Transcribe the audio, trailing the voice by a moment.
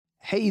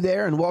Hey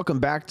there, and welcome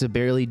back to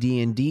Barely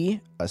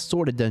D&D, a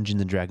sort of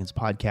Dungeons & Dragons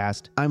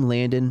podcast. I'm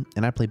Landon,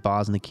 and I play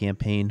Boz in the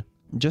campaign.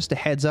 Just a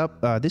heads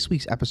up, this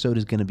week's episode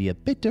is going to be a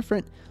bit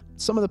different.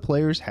 Some of the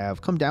players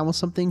have come down with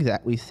something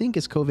that we think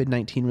is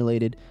COVID-19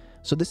 related,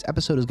 so this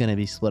episode is going to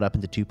be split up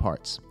into two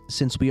parts,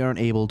 since we aren't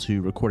able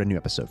to record a new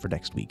episode for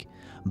next week.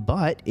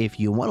 But if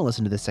you want to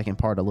listen to the second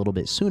part a little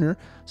bit sooner,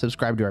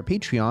 subscribe to our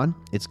Patreon.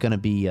 It's going to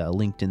be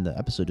linked in the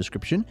episode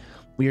description.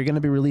 We are going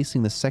to be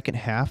releasing the second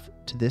half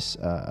to this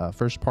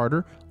first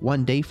parter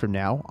 1 day from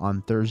now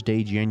on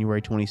Thursday,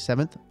 January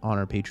 27th on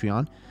our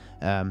Patreon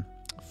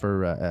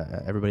for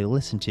everybody to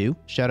listen to.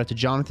 Shout out to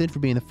Jonathan for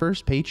being the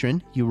first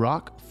patron. You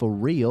rock for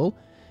real.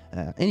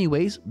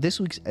 Anyways, this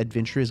week's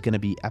adventure is going to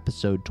be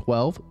episode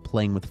 12,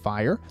 Playing with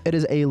Fire. It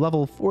is a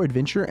level 4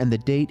 adventure, and the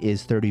date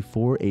is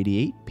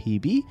 3488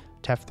 PB,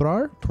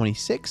 Tefthrar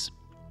 26.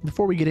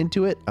 Before we get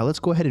into it, let's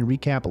go ahead and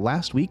recap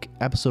last week,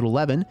 episode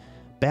 11,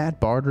 Bad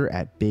Barter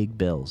at Big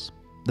Bill's.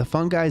 The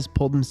fun guys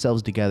pulled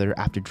themselves together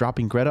after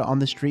dropping Greta on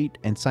the street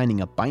and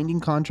signing a binding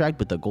contract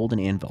with the Golden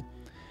Anvil.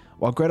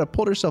 While Greta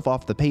pulled herself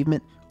off the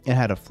pavement and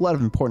had a flood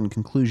of important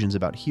conclusions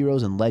about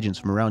heroes and legends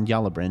from around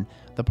Yalabrin,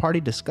 the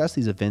party discussed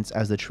these events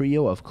as the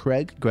trio of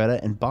Craig,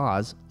 Greta, and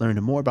Boz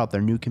learned more about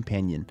their new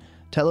companion,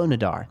 Tello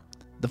Nadar.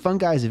 The fun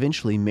guys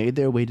eventually made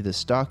their way to the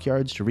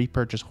stockyards to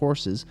repurchase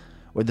horses,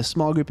 where the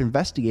small group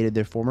investigated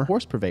their former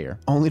horse purveyor,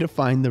 only to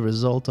find the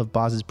result of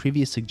Boz's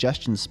previous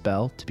suggestion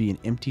spell to be an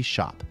empty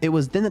shop. It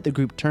was then that the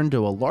group turned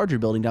to a larger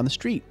building down the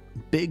street,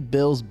 Big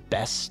Bill's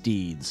Best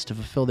Steeds, to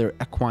fulfill their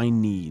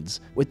equine needs.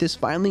 With this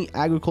finely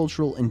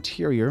agricultural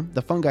interior,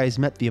 the fun guys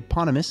met the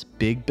eponymous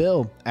Big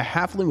Bill, a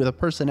halfling with a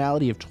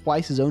personality of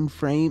twice his own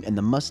frame and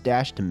the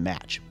mustache to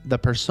match. The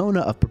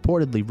persona of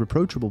purportedly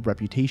reproachable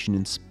reputation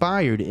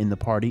inspired in the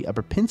party a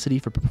propensity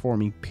for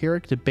performing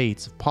pyrrhic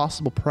debates of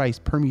possible price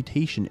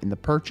permutation in the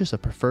purchase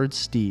of preferred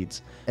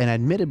steeds, an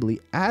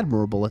admittedly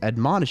admirable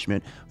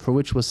admonishment for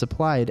which was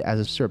supplied as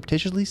a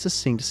surreptitiously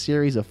succinct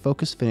series of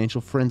focused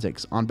financial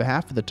forensics on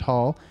behalf of the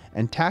tall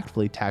and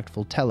tactfully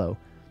tactful Tello.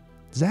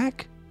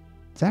 Zach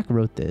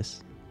wrote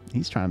this.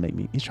 He's trying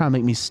to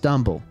make me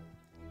stumble.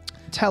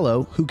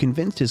 Tello, who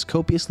convinced his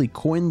copiously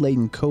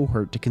coin-laden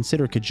cohort to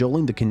consider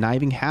cajoling the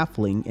conniving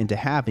halfling into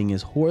having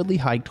his horridly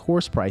hiked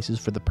horse prices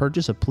for the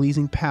purchase of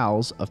pleasing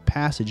pals of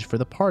passage for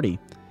the party.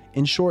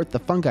 In short, the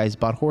fun guys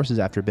bought horses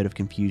after a bit of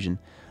confusion.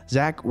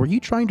 Zach, were you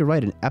trying to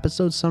write an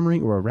episode summary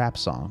or a rap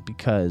song?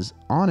 Because,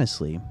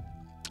 honestly,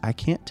 I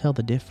can't tell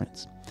the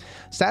difference.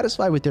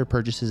 Satisfied with their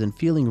purchases and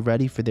feeling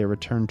ready for their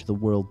return to the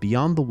world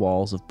beyond the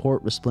walls of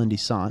Port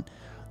Resplendissant,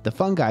 the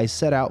fun guys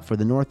set out for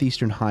the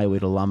northeastern highway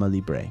to Lama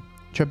Libre.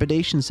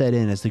 Trepidation set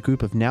in as the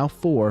group of now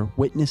 4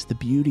 witnessed the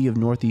beauty of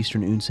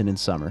northeastern Unsen in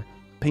summer,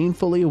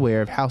 painfully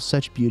aware of how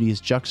such beauty is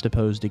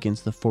juxtaposed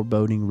against the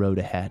foreboding road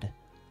ahead.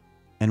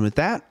 And with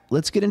that,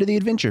 let's get into the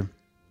adventure.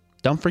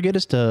 Don't forget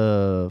us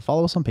to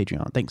follow us on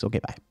Patreon. Thanks. Okay,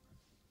 bye.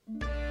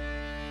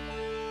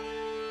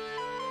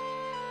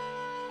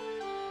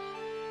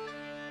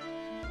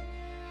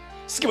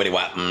 Skibbity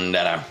wap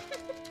dada.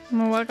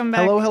 Welcome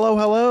back.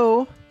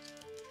 Hello.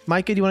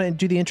 Micah, do you want to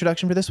do the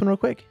introduction for this one real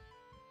quick?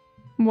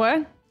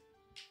 What?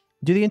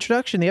 Do the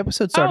introduction. The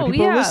episode started.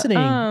 People are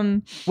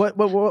listening. What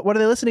are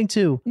they listening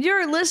to?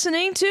 You're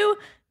listening to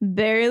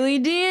Barely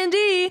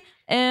D&D,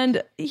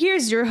 and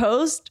here's your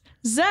host,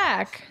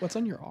 Zach. What's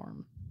on your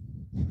arm?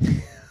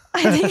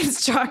 I think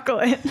it's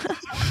chocolate.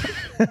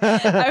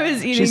 I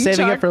was eating She's saving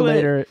chocolate. it for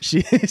later.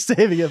 She's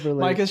saving it for later.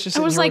 Micah's just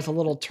sitting here with a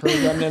little turd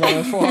remnant on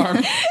her forearm.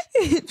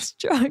 It's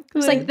chocolate.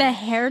 It's like the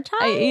hair tie?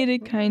 I ate a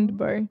kind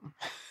bar.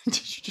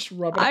 Did you just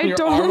rub it on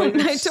your arm?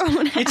 I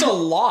don't. It's a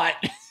lot.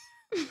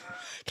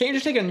 Can't you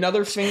just take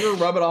another finger,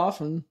 rub it off,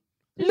 and...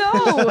 No!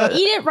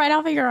 Eat it right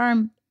off of your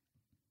arm.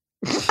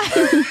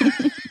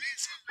 Zachary,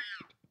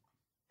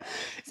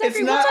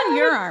 what's on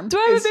your arm? Do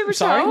I have a paper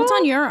towel? What's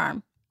on your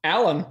arm?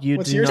 Alan, You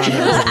what's do yours? not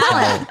have a paper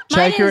towel.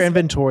 Check your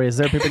inventory. Is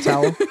there a paper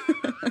towel?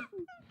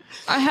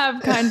 I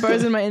have kind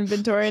bars in my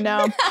inventory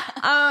now.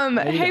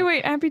 Hey, go.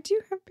 wait, Abby, do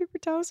you have paper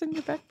towels in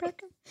your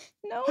backpack?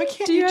 No. Why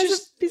can't do you you have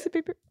just- a piece of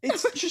paper?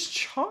 It's just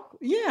chocolate.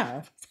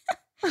 Yeah.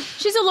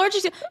 She's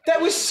allergic to... That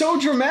was so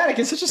dramatic.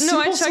 It's such a simple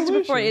No, I checked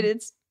solution. before I ate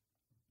it.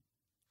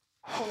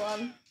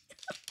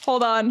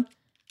 Hold on.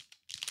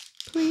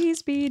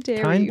 Please be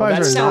dairy. Kind Well,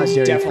 bars that are not sounds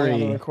dairy definitely on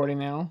free. the recording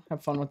now.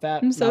 Have fun with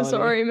that. I'm so Melanie.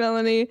 sorry,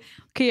 Melanie.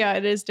 Okay, yeah,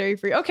 it is dairy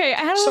free. Okay, I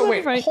had a So little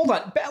wait, bit of hold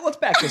on. Let's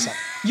back this up.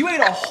 You ate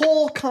a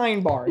whole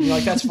kind bar. And you're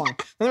like, that's fine. Then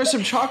there was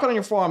some chocolate on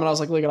your forearm, and I was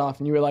like, lick it off.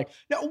 And you were like,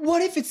 no,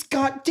 what if it's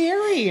got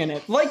dairy in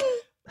it? Like,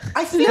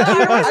 I think No, it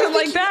I wasn't think-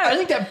 like that. I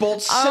think that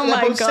bolt. Oh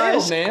that my boat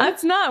sailed, gosh, man.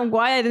 that's not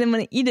why I didn't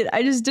want to eat it.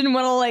 I just didn't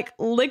want to like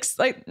lick,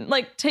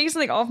 like take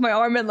something off my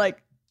arm and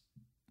like,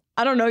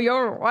 I don't know. You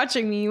were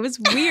watching me. It was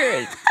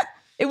weird.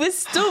 It was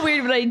still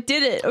weird, but I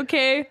did it.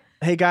 Okay.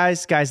 Hey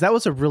guys, that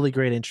was a really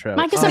great intro.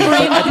 Micah's a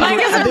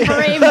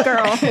brave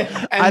girl.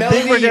 And I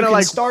think Melanie, we're you gonna, can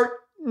like- start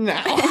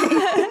now.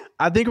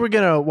 I think we're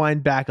gonna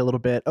wind back a little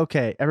bit.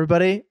 Okay,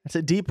 everybody, it's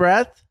a deep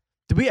breath.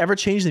 Did we ever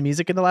change the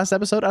music in the last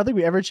episode? I don't think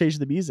we ever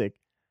changed the music.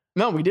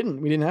 No, we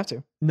didn't. We didn't have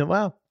to. No,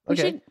 wow. We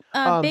Okay. should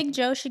Big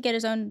Joe should get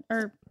his own,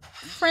 or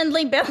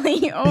Friendly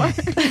Billy, or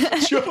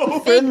Joe.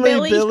 Friendly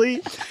Billy.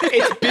 Billy.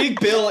 It's Big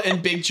Bill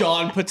and Big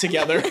John put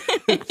together.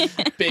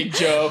 Big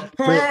Joe.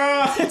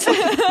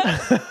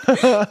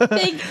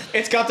 Big.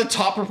 It's got the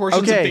top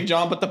proportions Okay. of Big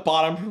John, but the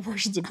bottom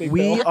proportions of Big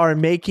We Bill. are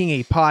making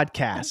a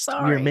podcast. We are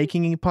Sorry.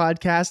 making a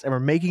podcast, and we're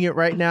making it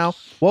right now.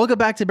 Welcome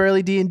back to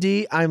Barely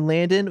D&D. I'm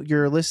Landon.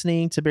 You're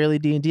listening to Barely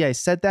D&D. I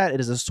said that. It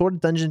is a sort of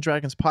Dungeons &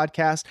 Dragons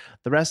podcast.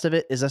 The rest of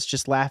it is us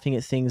just laughing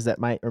at things that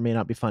might or may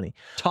not be funny.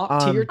 Top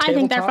tier I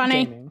think they're tabletop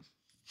funny. gaming.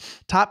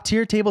 Top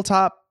tier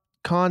tabletop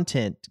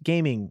content,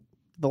 gaming.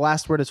 The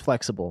last word is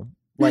flexible,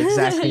 like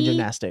Zachary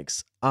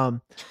Gymnastics.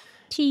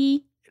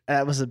 T.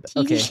 That was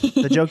okay.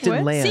 The joke didn't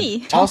What? land.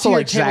 C. Also Top-tier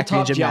like Zachary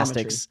tabletop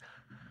Gymnastics.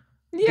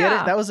 Get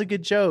Yeah. it? That was a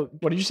good joke.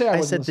 What did you say? I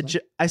wasn't said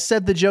listening. I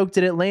said the joke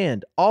didn't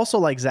land. Also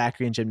like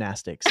Zachary and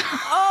Gymnastics.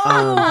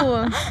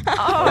 Oh.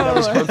 That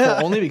was Oh.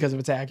 hurtful only because of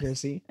its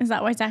accuracy. Is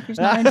that why Zachary's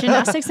not in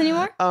gymnastics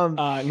anymore?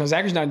 No,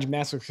 Zachary's not in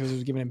gymnastics because it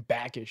was giving him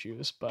back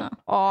issues. But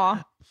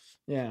Aw.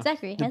 yeah,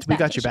 Zachary has We back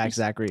got your back, issues.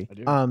 Zachary. I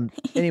do.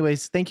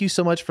 Anyways, thank you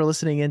so much for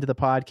listening into the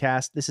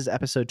podcast. This is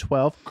episode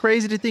 12.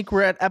 Crazy to think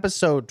we're at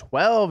episode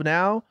 12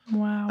 now.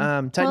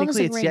 Wow.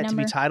 Technically, a it's great yet to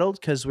be number. titled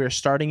because we're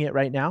starting it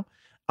right now.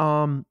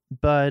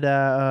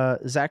 But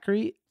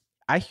Zachary,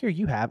 I hear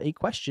you have a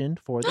question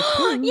for the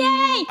crew. Yay!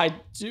 I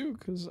do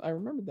because I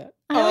remembered that.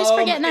 I always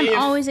forget and I'm if-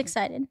 always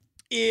excited.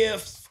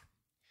 If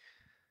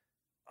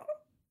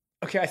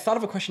okay, I thought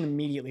of a question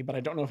immediately, but I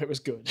don't know if it was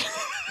good.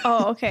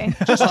 Oh, okay.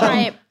 Just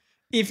try it.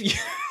 If you,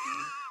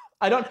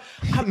 I don't,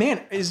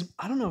 man,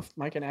 I don't know if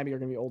Mike and Abby are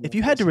gonna be old. If enough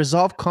you for had to this.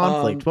 resolve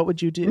conflict, what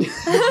would you do?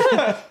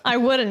 I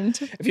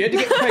wouldn't. If you had to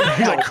get Craig He's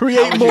help, like, how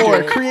create would you do more,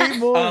 it? create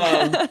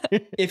more.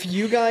 If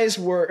you guys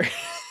were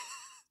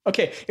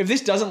okay, if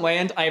this doesn't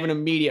land, I have an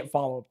immediate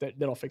follow up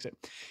that'll fix it.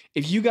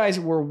 If you guys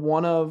were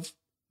one of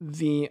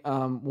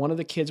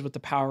the kids with the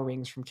power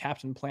rings from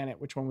Captain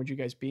Planet, which one would you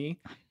guys be?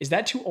 Is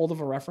that too old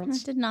of a I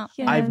reference? did not.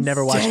 Yeah. I've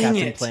never watched Dang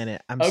Captain it.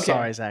 Planet. I'm Okay.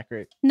 sorry,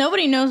 Zachary.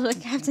 Nobody knows what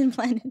Captain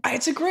Planet.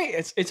 It's a great.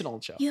 It's an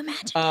old show. You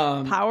imagine?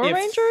 Power if-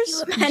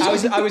 Rangers? You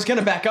imagine? I was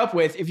gonna back up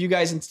with if you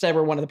guys instead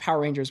were one of the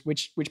Power Rangers,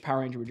 which Power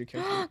Ranger would you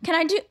care? Can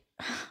I do?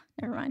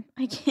 Never mind.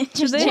 I can't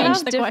just they change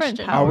have the different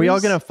question. powers? Are we all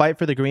gonna fight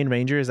for the Green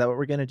Ranger? Is that what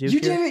we're gonna do?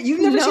 You've here?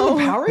 never seen No.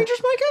 the Power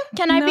Rangers, Micah?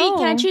 Can I be?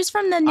 Can I No. choose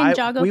from the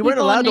Ninjago? We weren't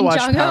people allowed on to watch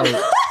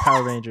Ninjago?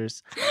 Power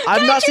Rangers.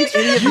 I've not seen choose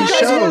from any of the these You guys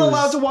shows. weren't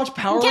allowed to watch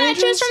Power Can I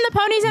Rangers. choose from the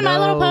ponies in My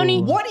Little No.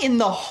 Pony? What in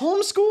the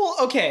homeschool?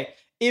 Okay,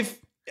 if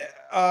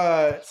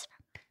I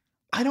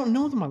don't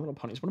know the My Little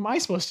Ponies, what am I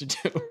supposed to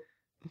do?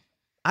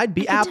 I'd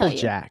be I can tell you.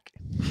 Applejack.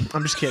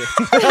 I'm just kidding.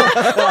 What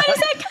is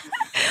that?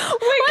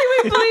 Wait,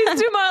 can we please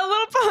do My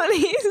Little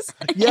Ponies?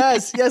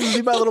 yes, let's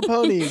be My Little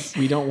Ponies.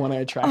 We don't want to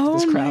attract Oh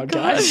this my crowd,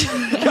 gosh.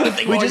 guys. Gotta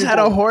think We while just you're had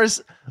a born.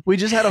 horse. We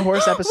just had a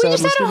horse episode.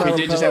 just Let's had do a My We Little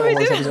did just have a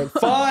Ponies. horse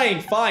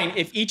episode. Fine.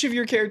 If each of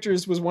your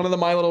characters was one of the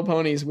My Little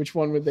Ponies, which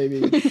one would they be?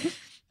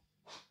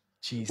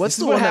 Jeez, What's this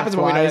the is what one happens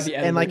that when we don't have flies the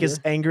and like is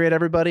angry at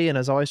everybody and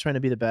is always trying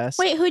to be the best?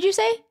 Wait, who'd you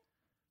say?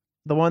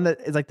 The one that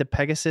is like the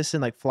Pegasus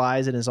and like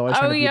flies and is always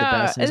trying Oh, to be yeah. the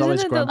best and is Isn't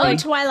always it the, grumpy. Oh, like-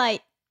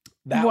 Twilight.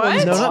 That What?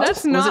 one's No, not. That's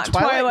was it not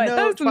Twilight? Twilight. No,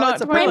 That's Twilight's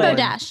not a Twilight. Rainbow Twilight.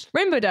 Dash.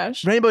 Rainbow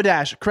Dash. Rainbow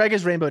Dash. Craig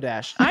is Rainbow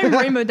Dash. I'm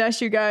Rainbow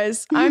Dash, you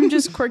guys. I'm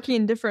just quirky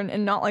and different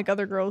and not like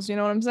other girls. You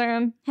know what I'm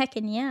saying?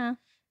 Heckin' yeah.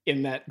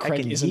 In that I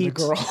Craig can isn't a eat.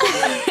 girl.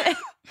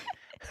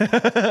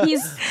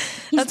 He's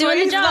That's why doing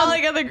the he's not job.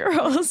 like other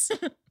girls.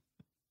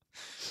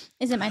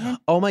 Is it my turn?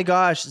 Oh my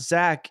gosh,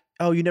 Zach.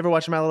 Oh, you never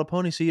watched My Little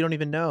Pony, so you don't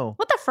even know.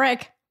 What the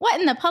frick? What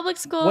in the public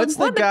school? What's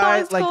the What the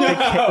guy public like?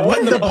 The school? what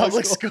in the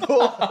public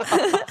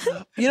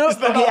school? You know, Is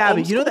that okay, a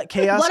Abby. You know that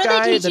chaos What are they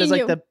guy that is teaching like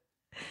you? the.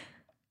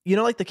 You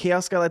know, like the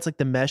chaos guy that's like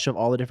the mesh of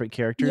all the different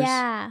characters.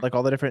 Yeah. Like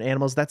all the different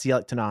animals. That's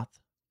Yellick Tanoth.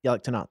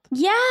 Yellick Tanoth.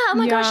 Yeah. Oh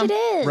my gosh, Yeah. it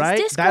is.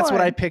 Right? That's what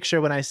I Discord.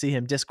 picture when I see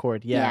him.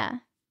 Discord. Yeah.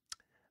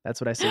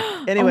 That's what I see.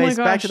 Oh my Anyways,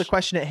 back to the gosh.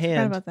 question at Forgot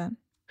hand. about that.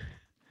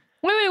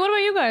 Wait, what about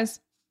you guys?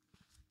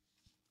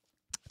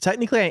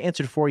 Technically, I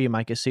answered for you,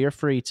 Micah, so you're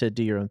free to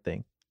do your own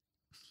thing.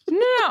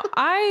 No,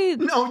 I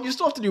No, you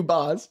still have to do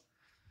Boz.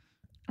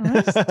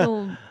 I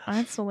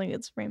still think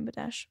it's Rainbow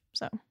Dash.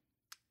 So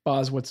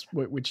Boz, which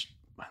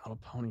My Little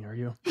Pony are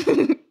you?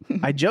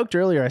 I joked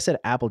earlier, I said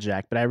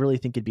Applejack, but I really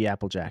think it'd be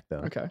Applejack, though.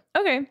 Okay.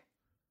 okay.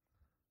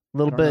 A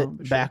little I don't bit know,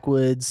 but sure.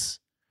 backwoods,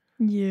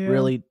 Yeah.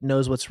 really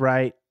knows what's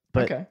right,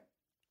 but Okay.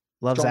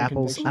 loves Strong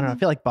apples. conviction. I don't know. I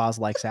feel like Boz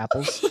likes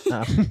apples.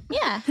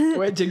 Yeah.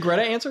 Wait, did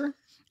Greta answer?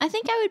 I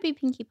think I would be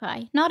Pinkie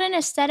Pie. Not in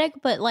aesthetic,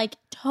 but like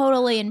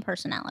totally in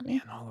personality.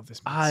 Man, all of this.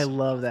 makes I so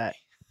love much that.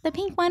 The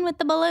pink one with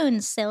the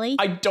balloons, silly.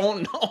 I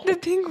don't know. The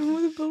pink one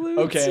with the balloons.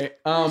 Okay.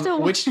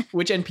 So- Which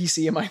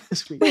NPC am I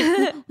this week?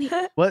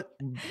 What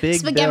big Bill?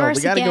 Spaghetti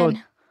We gotta go. With,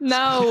 again.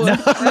 No. No.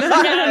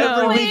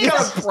 No. Every week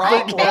got a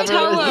problem. Spaghetti.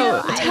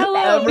 Tello. I- Tello.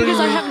 every Because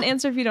I week. have an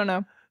answer if you don't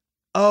know.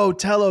 Oh,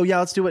 Tello. Yeah,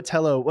 let's do it.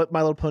 Tello. What My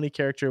Little Pony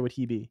character would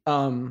he be?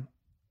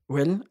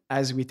 Well,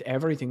 as with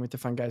everything with the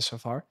fun guys so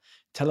far,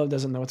 Tello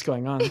doesn't know what's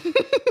going on.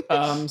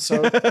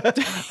 So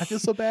I feel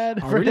so bad.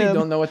 I for really him.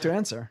 don't know what to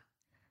answer.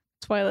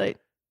 Twilight.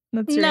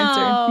 That's your No.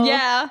 answer.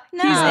 Yeah.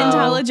 No. He's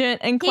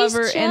intelligent and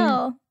clever He's and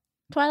chill.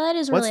 Twilight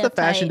is What's really the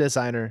fashion uptight.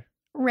 designer?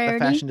 Rarity.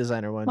 The fashion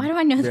designer one. Why do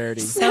I know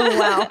Rarity. this so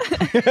well?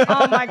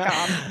 oh my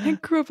god. I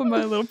grew up on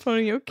My Little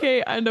Pony.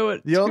 Okay, I know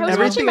it. The only- I was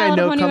everything watching My I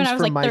Little know Pony when comes I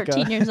was from like Micah.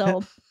 13 years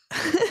old.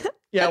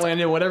 Yeah,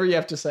 Landon, whatever you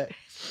have to say.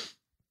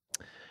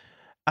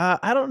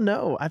 I don't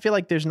know. I feel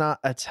like there's not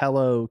a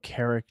Tello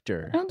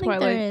character. I don't think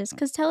Twilight. there is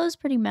because Tello's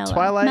pretty mellow.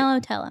 Twilight? Mellow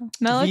Tello.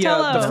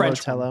 Melotello. The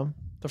French Tello.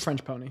 The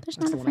French pony. There's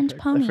That's not the a one I French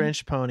picked. pony. The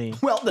French pony.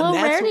 Well, then Well,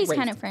 that's Rarity's what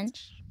kind of racist.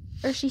 French.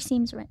 Or she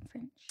seems French.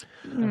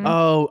 Mm.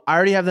 Oh, I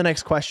already have the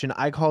next question.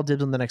 I called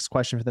dibs on the next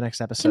question for the next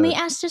episode. Can we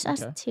ask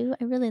Okay. two?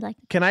 I really like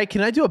Can I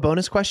do a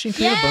bonus question?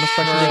 Can we have a bonus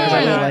question? Yeah! Because I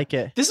really Sure. like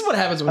it. This is what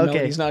happens when Okay.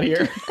 Melody's not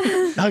here.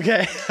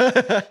 Okay.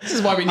 This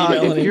is why we need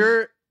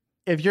Melody.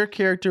 if your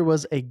character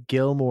was a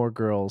Gilmore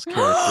Girls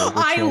character,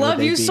 which I one would love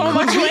they you be? so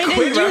much, Could we Landon.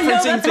 quit You know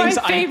referencing that's things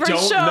my I favorite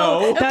don't show.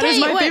 know? That is Okay,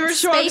 my what, favorite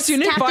show. I've Space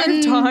seen it 5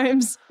 Captain-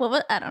 times.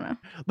 What? I don't know.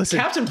 Listen,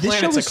 Captain this show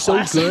Planet's a was so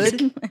classic.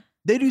 good.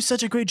 They do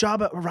such a great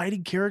job at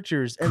writing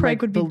characters. And Craig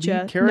like, would the be lead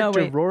Jet. character, No,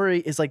 wait. Rory,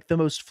 is like the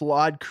most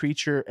flawed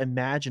creature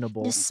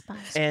imaginable.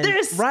 Despise. And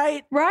There's-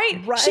 right, Right?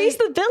 Right. She's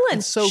the villain.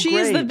 it's so she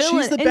great. is the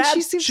villain. She's the and bad.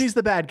 she seems- She's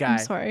the bad guy. I'm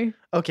sorry.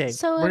 Okay,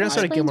 So we're gonna it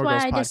start a explains Gilmore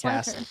why Girls I dislike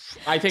podcast.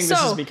 her. I think So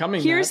this is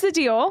becoming here's that. the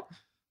deal.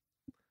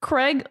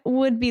 Craig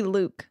would be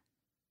Luke.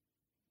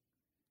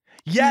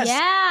 Yes,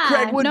 Yeah.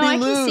 Craig would no, be I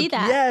Luke. can see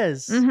that.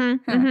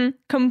 Yes.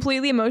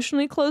 Completely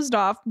emotionally closed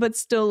off, but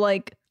still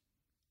like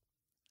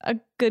a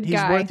good He's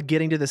guy. worth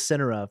getting to the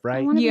center of, I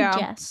right? want to Yeah.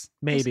 be Jess. just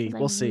Maybe. 'cause I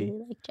We'll see.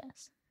 really like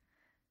Jess.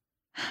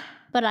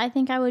 But I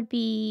think I would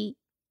be.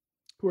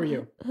 Who are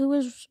you? Who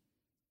was?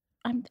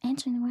 I'm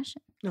answering the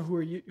question. No, who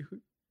are you?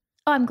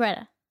 Oh, I'm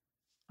Greta.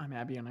 I'm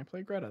Abby and I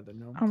play Greta, the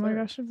gnome Oh my player.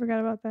 gosh, I forgot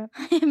about that.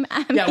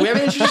 I'm Yeah, we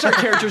haven't introduced our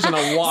characters in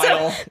a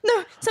while.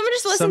 No, someone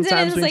just listens in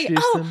and Sometimes is we like,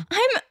 introduce "Oh, them.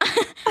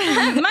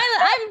 I'm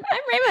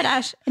Rainbow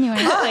Dash." Anyway,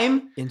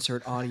 I'm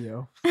insert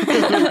audio.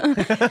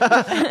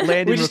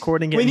 Landon We just-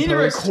 recording it. We in need to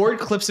post. record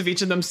clips of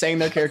each of them saying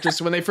their characters,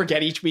 so when they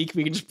forget each week,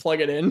 we can just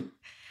plug it in.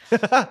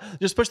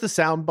 Just push the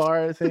sound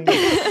bar thing. We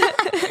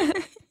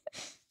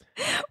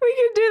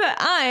could do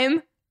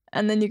that.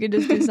 And then you could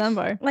just do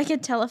soundbar. like a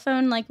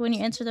telephone, like when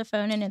you answer the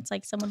phone and it's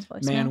like someone's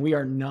voice. Man, we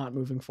are not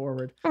moving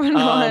forward. We're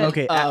not.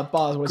 okay,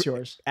 Boz, what's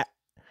yours?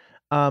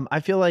 I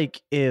feel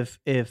like if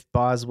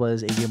Boz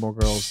was a Gilmore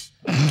Girls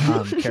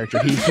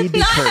character, he'd be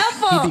Not Kirk.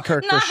 helpful. He'd be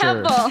Kirk Not for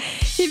sure. helpful.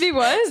 He'd be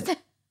what?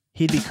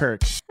 He'd be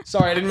Kirk.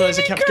 Sorry, I didn't realize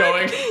it kept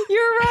going.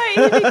 You're right.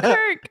 He'd be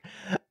Kirk.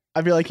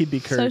 I feel like he'd be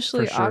Kirk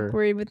Socially for sure.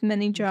 awkward with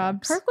many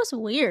jobs. Kirk was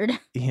weird.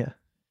 Yeah,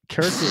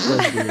 Kirk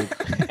was weird.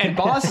 And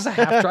Boz is a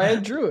half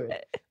dryad druid.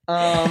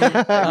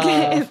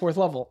 Fourth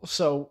level.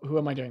 So who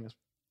am I doing this?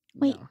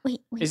 Wait, No. wait.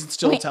 Is it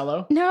still wait.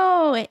 Tello?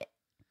 No,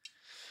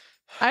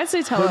 I'd say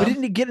But Tello. we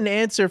didn't get an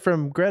answer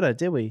from Greta,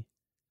 did we?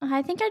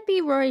 I think I'd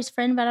be Rory's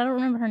friend, but I don't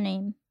remember her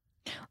name.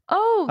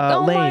 Oh my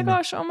Lane.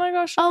 gosh. Oh my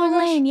gosh. Oh, my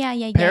gosh. Lane.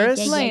 Yeah.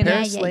 Paris? Yeah, Lane.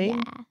 Paris yeah,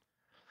 Lane? yeah.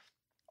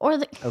 Or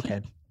the.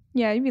 Okay.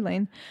 Yeah, you'd be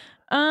Lane.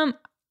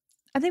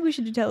 I think we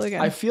should do Tello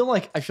again. I feel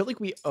like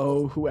we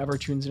owe whoever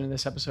tunes into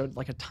this episode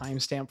like a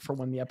timestamp for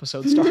when the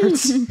episode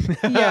starts.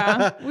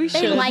 yeah, we They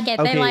should. like it.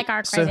 Okay, They like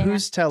our so craziness.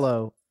 who's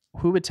Tello?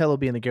 Who would Tello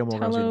be in the Gilmore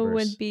Girls Tello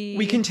universe? would be.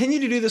 We continue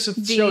to do this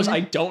with Dean. shows I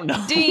don't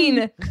know.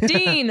 Dean.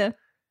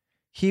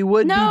 He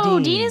would No,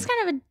 be Dean. Dean is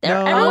kind of a.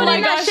 No. Everyone Oh my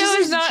in that gosh, show this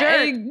is is not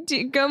jerk.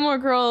 a Gilmore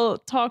Girl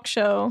talk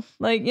show.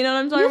 Like, you know what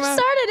I'm talking You about?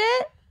 started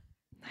it.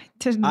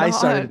 Did I not.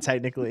 started it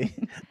technically.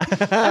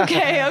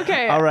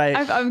 Okay. All right.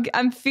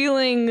 I'm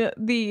feeling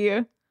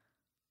the.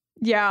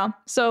 Yeah.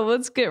 So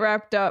let's get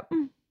wrapped up.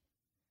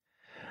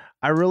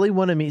 I really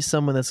want to meet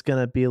someone that's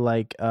gonna be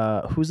like,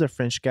 who's the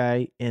French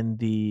guy in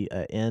the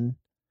inn?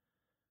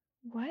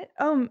 What?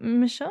 Oh,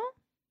 Michelle?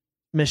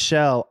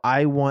 Michelle.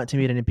 I want to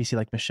meet an NPC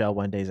like Michelle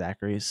one day,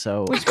 Zachary.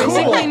 So Which Cool.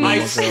 basically I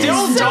means-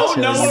 still don't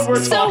know what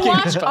we're So talking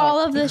watch about. all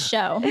of the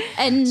show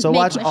and So make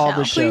watch all Michelle.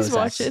 the shows. Please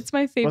watch it. It's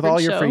my favorite with all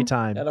your show. free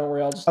time. Yeah, don't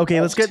worry. I'll just, Okay,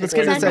 I'll let's get- just let's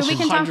get take into away Zachary, session.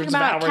 we can talk hundreds of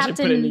about hours and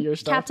put into your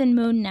stuff. Captain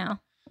Moon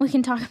now. We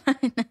can talk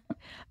about it now.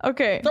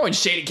 Okay. Throwing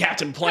shade at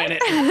Captain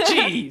Planet.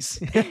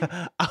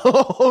 Jeez.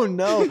 Oh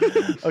no.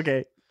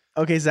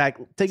 Okay, Zach,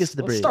 take us to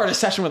the Let's bridge. start a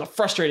session with a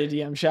frustrated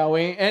DM, shall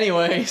we?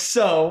 Anyway,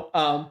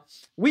 so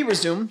we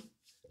resume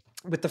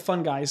with the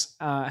fun guys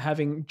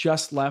having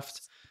just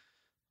left.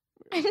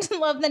 I just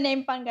love the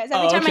name Fun Guys.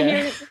 Every time I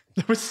hear it,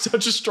 There was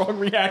such a strong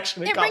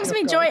reaction. it caught brings me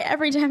off joy guard.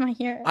 every time I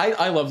hear it.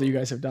 I love that you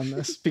guys have done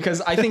this because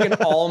I think in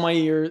all my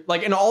years,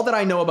 like in all that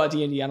I know about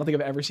D&D, I don't think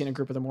I've ever seen a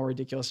group with a more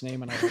ridiculous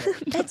name. And I love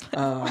it.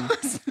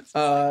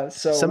 That's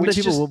So Some of the which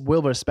people just-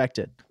 will respect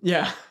it.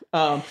 Yeah.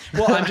 Well,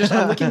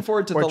 I'm looking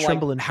forward to Or the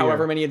tremble in like fear.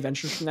 however many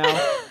adventures from now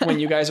when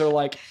you guys are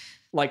like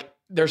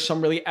there's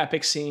some really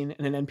epic scene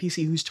and an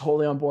NPC who's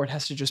totally on board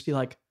has to just be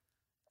like,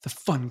 the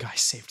fun guy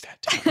saved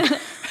that day.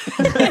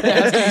 It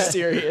has to be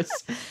serious.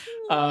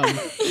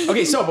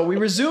 Okay, so but we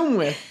resume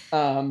with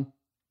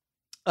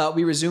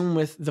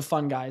the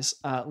fun guys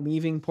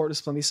leaving Port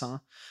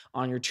Esplandissant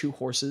on your two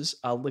horses,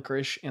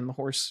 Licorice and the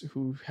horse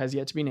who has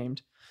yet to be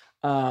named.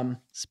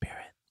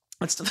 Spirit.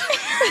 Let's. Well,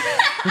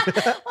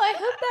 I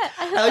hope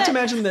I like to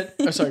imagine that.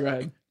 Oh, sorry. Go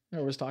ahead. I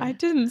was talking. I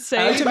didn't say.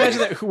 I like to imagine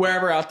that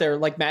whoever out there,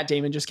 like Matt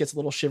Damon, just gets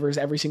little shivers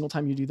every single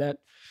time you do that.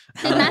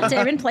 Did Matt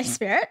Damon play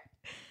Spirit?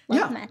 Love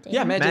Yeah. Matt Damon.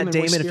 Yeah, Matt Matt was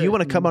Damon, if Spirit. you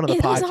want to come onto the He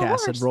was a podcast and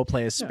horse. role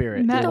play as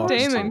Spirit, Matt you're welcome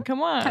to. Damon,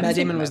 come on. Haven't Matt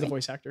seen Damon the was the movie.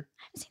 voice actor.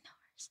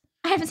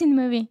 I haven't seen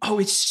the movie. Oh,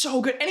 it's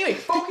so good. Anyway,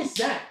 focus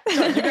that.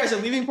 So you guys are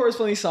leaving Port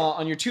Splendid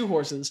on your 2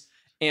 horses,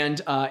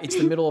 and it's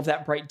the middle of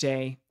that bright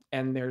day,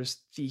 and there's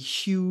the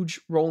huge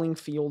rolling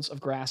fields of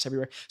grass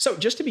everywhere. So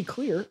just to be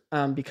clear,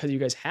 because you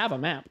guys have a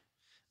map,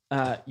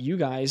 you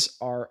guys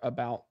are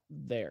about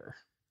there.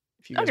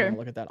 If you guys Okay. want to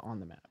look at that on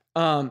the map.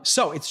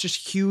 So it's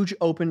just huge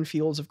open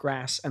fields of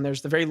grass, and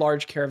there's the very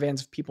large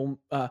caravans of people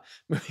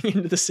moving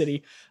into the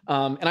city.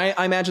 And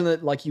I imagine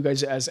that like you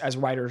guys as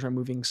riders are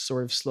moving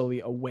sort of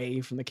slowly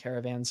away from the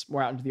caravans,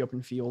 more out into the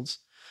open fields.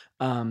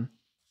 What's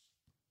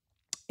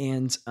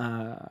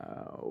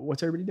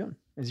everybody doing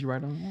as you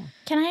ride along?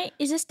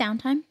 Is this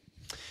downtime?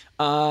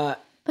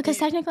 Because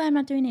technically I'm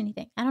not doing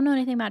anything. I don't know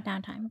anything about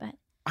downtime, but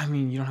I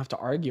mean, you don't have to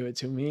argue it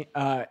to me.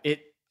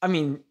 It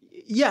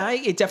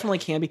definitely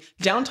can be.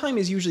 Downtime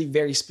is usually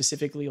very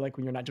specifically like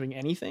when you're not doing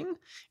anything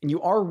and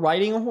you are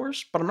riding a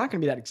horse, but I'm not going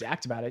to be that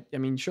exact about it. I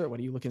mean, sure. What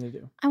are you looking to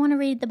do? I want to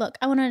read the book.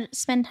 I want to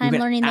spend time You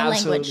can learning the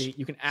absolutely- language.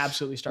 You can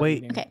absolutely start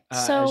Wait. reading Okay,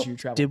 as so you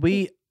travel.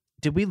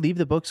 Did we leave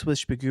the books with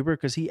Spagoober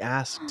because he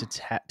asked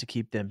to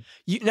keep them?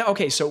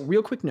 Okay, so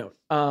real quick note.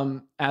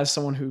 As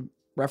someone who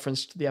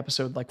referenced the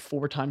episode like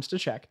 4 times to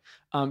check,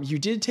 you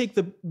did take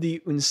the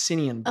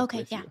Unsinian book Okay,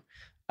 with yeah. you.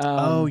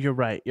 Oh, you're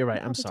right. You're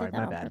right. I'm Probably did sorry. that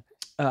My on bad. purpose.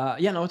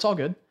 Yeah, no, it's all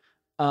good.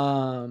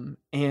 Oh,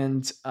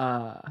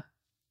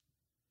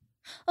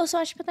 so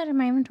I should put that in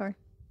my inventory.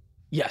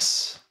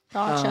 Yes.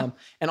 Gotcha.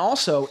 And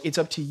also, it's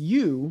up to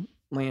you,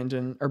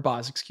 Landon, or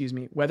Boz, excuse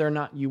me, whether or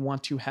not you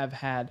want to have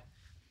had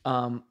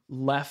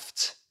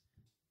left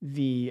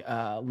the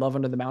Love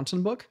Under the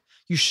Mountain book.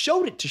 You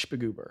showed it to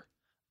Spagoober,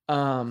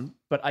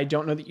 but I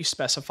don't know that you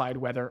specified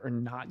whether or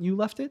not you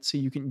left it. So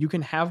you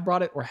can have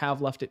brought it or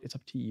have left it. It's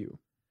up to you.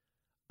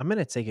 I'm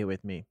gonna take it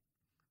with me.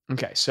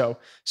 Okay, so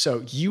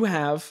you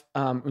have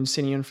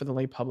Unsinian for the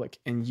lay public,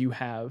 and you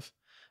have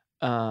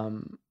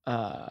Love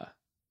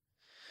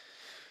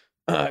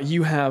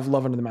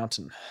Under the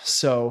Mountain.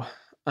 So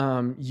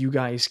you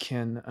guys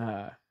can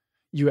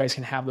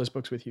have those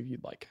books with you if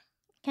you'd like.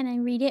 Can I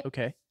read it?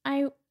 Okay.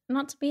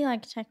 Not to be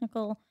like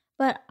technical,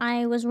 but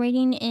I was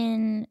reading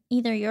in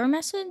either your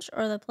message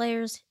or the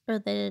players or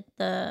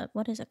the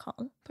what is it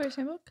called? Player's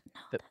handbook?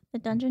 The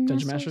Dungeon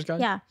Master's Guide?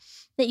 Yeah.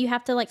 That you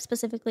have to like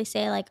specifically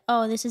say like,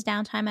 oh, this is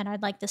downtime and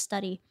I'd like to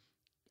study.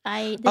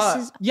 So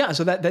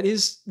that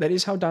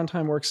is how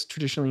downtime works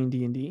traditionally in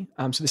D&D.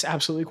 So this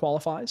absolutely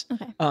qualifies.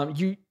 okay.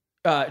 You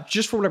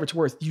just for whatever it's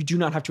worth, you do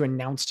not have to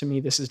announce to me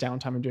this is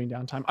downtime. I'm doing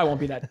downtime. I won't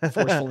be that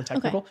forceful and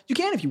technical. You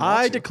can if you want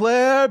I to.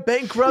 declare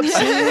bankruptcy.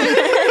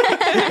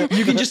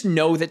 You can just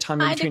know that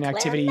time in I between declare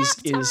activities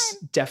nap is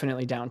time.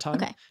 definitely downtime.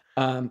 Okay.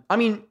 I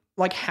mean,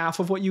 like half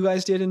of what you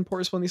guys did in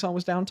Port Splendid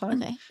was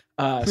downtime. Okay.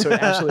 So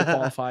it absolutely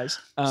qualifies.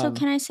 So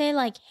can I say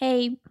like,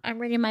 hey, I'm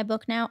reading my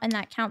book now, and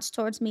that counts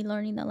towards me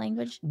learning the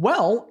language?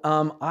 Well,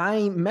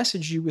 I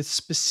messaged you with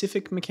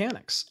specific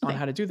mechanics on Okay.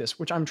 how to do this,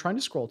 which I'm trying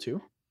to scroll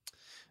to.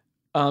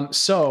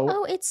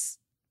 Oh, it's.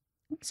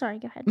 Sorry,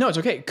 go ahead. No, it's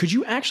okay. Could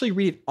you actually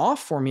read it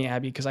off for me,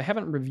 Abby? Because I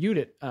haven't reviewed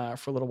it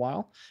for a little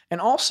while. And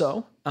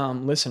also,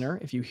 listener,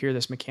 if you hear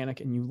this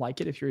mechanic and you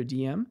like it, if you're a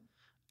DM,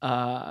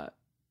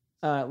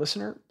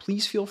 listener,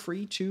 please feel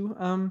free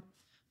to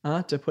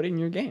put it in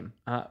your game,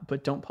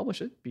 but don't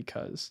publish it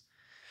because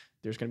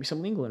there's going to be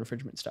some legal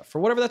infringement stuff. For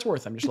whatever that's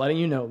worth, I'm just letting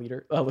you know,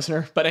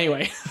 listener. But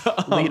anyway,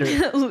 Leader.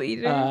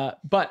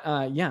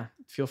 yeah,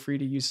 feel free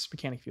to use this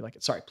mechanic if you like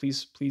it. Sorry,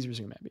 please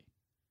resume, Abby.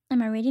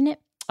 Am I reading it?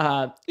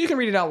 You can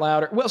read it out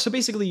loud. Well, so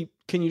basically,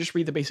 can you just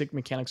read the basic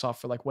mechanics off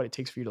for like what it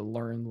takes for you to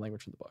learn the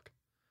language from the book?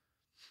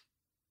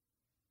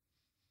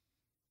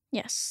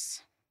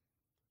 Yes.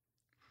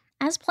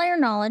 As player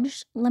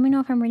knowledge, let me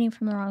know if I'm reading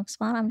from the wrong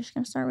spot. I'm just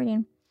going to start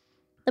reading.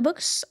 The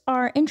books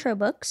are intro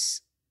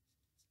books,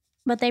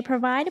 but they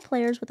provide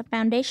players with a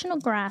foundational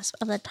grasp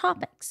of the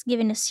topics,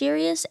 giving a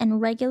serious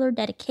and regular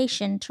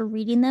dedication to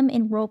reading them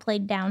in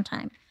roleplay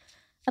downtime.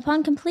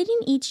 Upon completely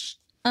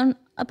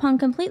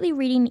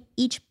reading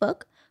each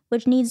book,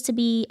 which needs to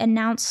be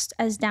announced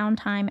as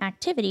downtime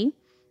activity,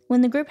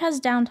 when the group has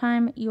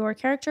downtime, your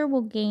character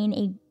will gain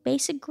a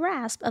basic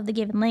grasp of the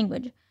given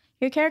language.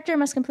 Your character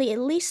must complete at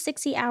least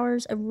 60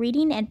 hours of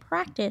reading and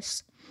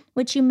practice,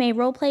 which you may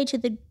roleplay to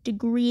the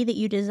degree that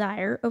you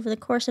desire over the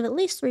course of at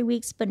least 3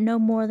 weeks, but no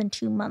more than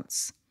 2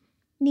 months.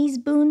 These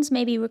boons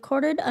may be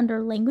recorded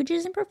under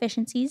languages and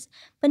proficiencies,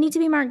 but need to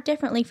be marked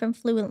differently from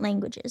fluent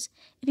languages.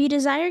 If you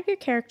desire your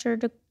character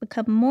to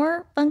become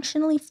more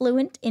functionally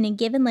fluent in a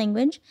given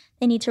language,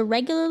 they need to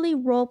regularly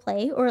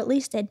roleplay or at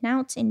least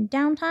announce in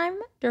downtime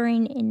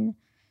during in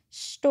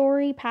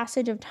story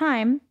passage of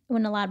time,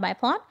 when allowed by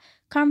plot,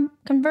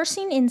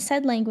 conversing in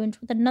said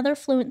language with another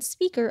fluent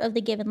speaker of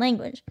the given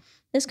language.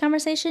 This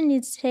conversation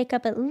needs to take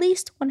up at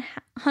least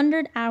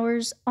 100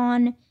 hours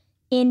on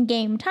in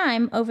game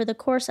time over the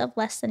course of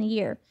less than a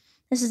year.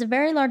 This is a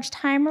very large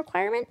time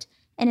requirement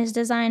and is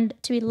designed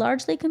to be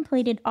largely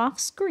completed off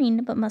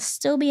screen, but must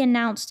still be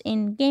announced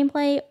in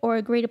gameplay or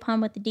agreed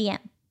upon with the DM.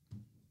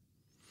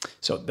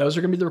 So those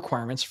are going to be the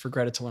requirements for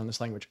Greta to learn this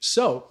language.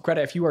 So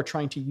Greta, if you are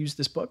trying to use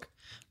this book,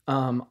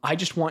 I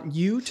just want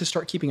you to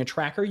start keeping a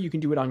tracker. You can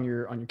do it on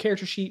your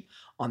character sheet,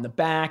 on the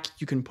back.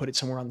 You can put it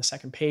somewhere on the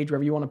second page,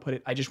 wherever you want to put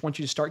it. I just want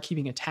you to start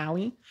keeping a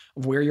tally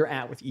of where you're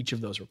at with each of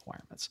those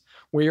requirements,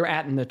 where you're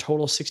at in the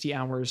total 60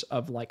 hours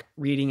of like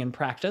reading and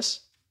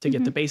practice to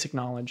get the basic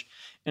knowledge,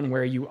 and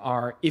where you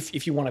are,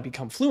 if you want to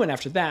become fluent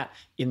after that,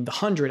 in the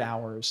 100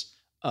 hours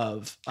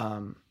of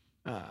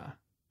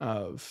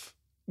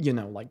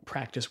like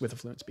practice with a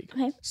fluent speaker.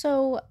 Okay,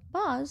 so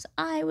Boz,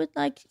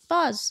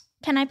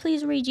 can I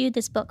please read you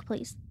this book,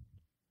 please?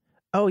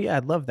 Oh yeah,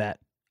 I'd love that.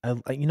 I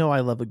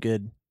love a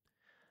good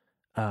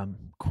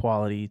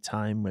quality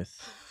time with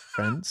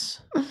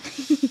friends. You're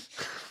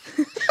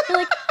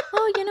like,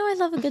 oh, I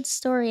love a good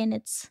story, and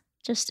it's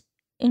just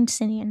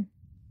Unsinian.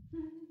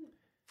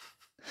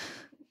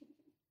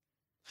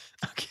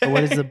 Okay.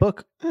 What is the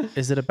book?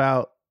 Is it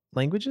about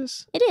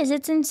languages? It is.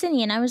 It's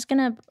Unsinian. I was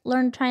gonna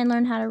try and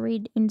learn how to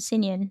read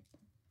Unsinian.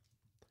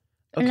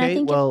 And I Okay,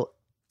 think well,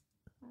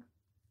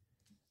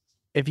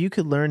 if you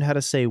could learn how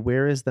to say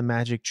 "Where is the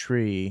magic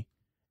tree,"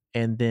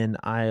 and then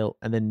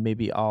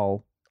maybe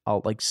I'll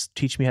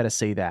teach me how to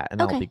say that,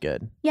 and I'll Okay. be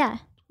good. Yeah.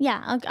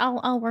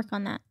 I'll work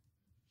on that.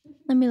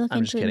 Let me look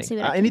I'm just into it and see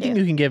kidding. what I can Anything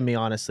do. you can give me,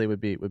 honestly, would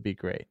be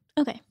great.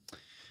 Okay.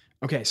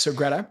 Okay, so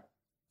Greta,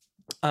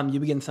 you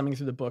begin thumbing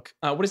through the book.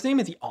 What is the name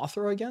of the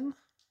author again?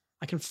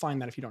 I can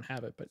find that if you don't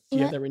have it, but do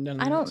you have that written down?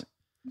 In I the don't notes?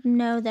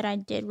 know that I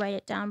did write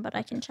it down, but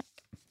I can check.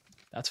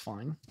 That's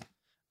fine.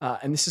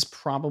 And this is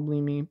probably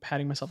me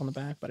patting myself on the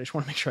back, but I just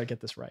want to make sure I get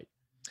this right.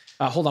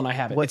 Hold on, I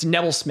have it. What- It's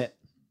Neville Smith.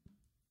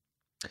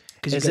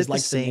 Because you Is guys it the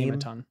like the name a same-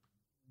 ton.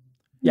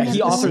 Yeah, he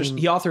Neville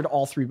authored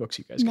all three books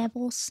you guys got.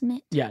 Neville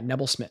Smith. Yeah,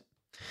 Neville Smith.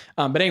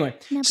 But anyway,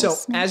 Neville so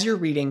Smith. as you're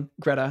reading,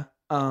 Greta,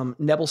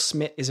 Neville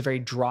Smith is a very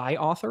dry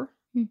author.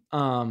 Hmm.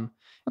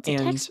 It's a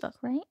and- textbook,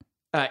 right?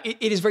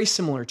 It is very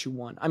similar to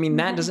one. I mean,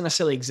 that Okay. doesn't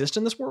necessarily exist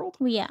in this world,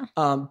 Well, yeah.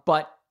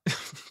 but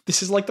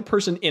this is like the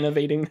person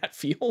innovating that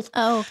field.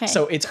 Oh, okay.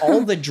 So it's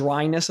all the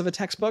dryness of a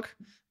textbook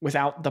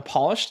without the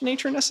polished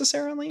nature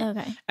necessarily.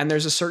 okay. And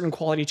there's a certain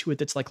quality to it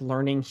that's like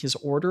learning his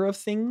order of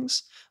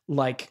things.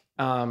 Like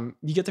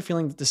you get the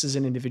feeling that this is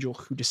an individual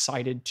who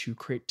decided to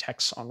create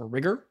texts on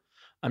rigor.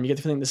 You get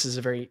the feeling this is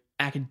a very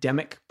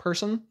academic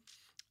person.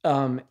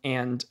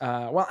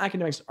 While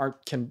academics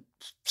can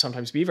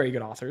sometimes be very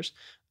good authors,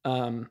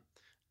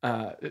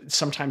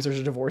 sometimes there's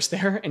a divorce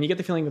there, and you get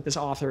the feeling that this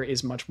author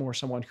is much more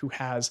someone who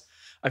has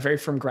a very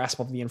firm grasp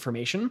of the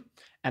information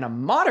and a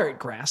moderate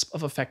grasp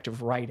of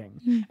effective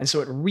writing. Mm. And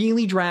so it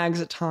really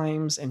drags at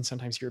times, and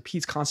sometimes he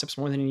repeats concepts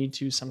more than you need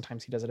to.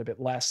 Sometimes he does it a bit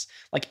less.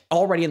 Like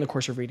already in the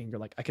course of reading, you're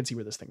like, I can see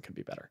where this thing could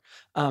be better.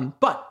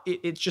 But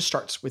it just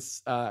starts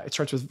with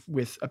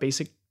with a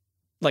basic,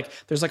 like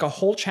there's like a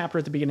whole chapter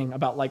at the beginning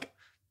about like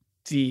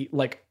the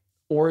like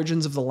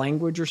origins of the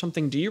language or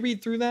something. Do you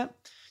read through that?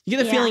 You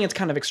get the Yeah. feeling it's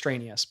kind of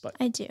extraneous, but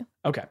I do.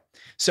 okay.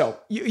 So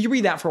you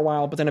read that for a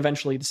while, but then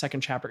eventually the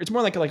second chapter, it's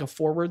more like a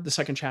forward. The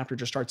second chapter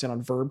just starts in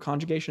on verb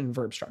conjugation and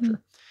verb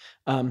structure.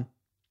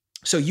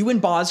 So you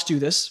and Boz do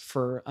this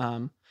for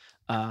an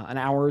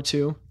hour or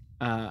two.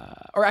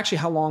 Or actually,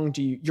 how long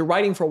you're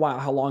writing for a while.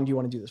 How long do you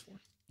want to do this for?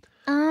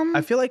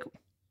 I feel like,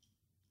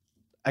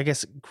 I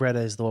guess Greta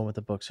is the one with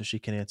the book, so she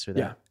can answer that.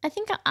 Yeah. I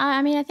think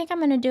I'm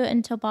going to do it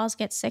until Boz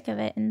gets sick of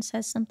it and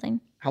says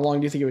something. How long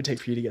do you think it would take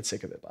for you to get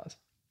sick of it, Boz?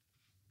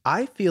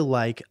 I feel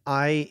like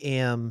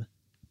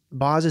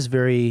Boz is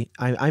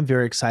I'm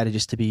very excited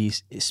just to be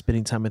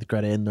spending time with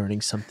Greta and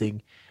learning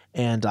something,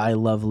 and I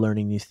love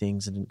learning new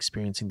things and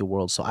experiencing the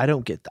world. So I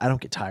don't get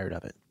tired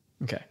of it.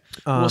 Okay.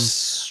 Um,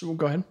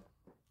 Go ahead.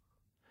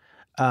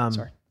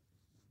 Sorry.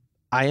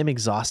 I am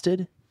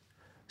exhausted,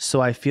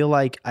 so I feel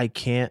like I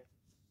can't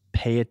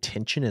pay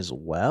attention as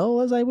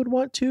well as I would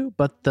want to,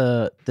 but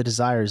the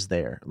desire is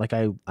there. Like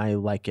I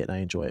like it and I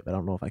enjoy it, but I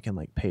don't know if I can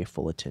like pay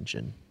full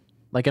attention.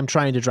 Like I'm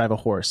trying to drive a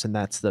horse, and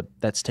that's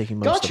taking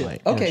most of my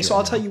Gotcha. Okay, energy so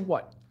I'll right tell now. you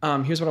what.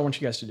 Here's what I want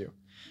you guys to do.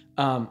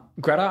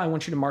 Greta, I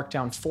want you to mark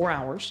down 4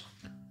 hours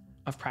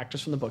of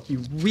practice from the book.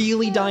 You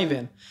really dive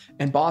in.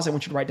 And Boz, I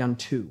want you to write down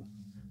 2.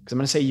 Because I'm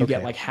going to say you get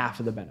Okay. like half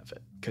of the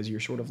benefit. Because you're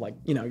sort of like,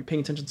 you're paying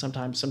attention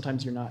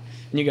sometimes you're not.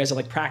 And you guys are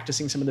like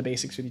practicing some of the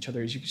basics with each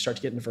other as you start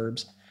to get into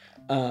verbs.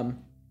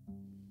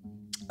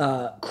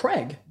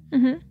 Craig,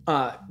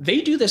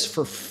 they do this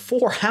for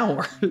 4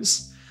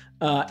 hours.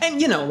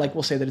 And like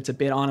we'll say that it's a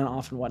bit on and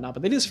off and whatnot,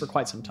 but they do this for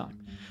quite some time.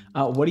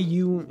 What do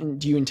you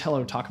and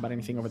Tello talk about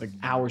anything over the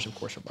hours of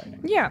course of writing?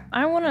 Yeah,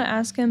 I want to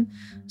ask him.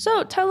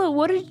 So, Tello,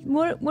 what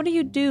do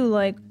you do?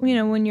 Like,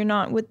 when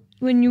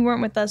you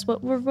weren't with us,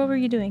 what were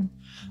you doing?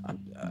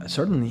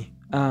 Certainly.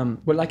 Well,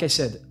 like I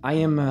said,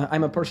 I'm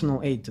a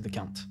personal aide to the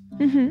Count,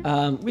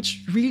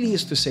 which really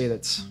is to say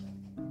that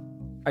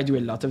I do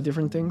a lot of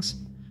different things.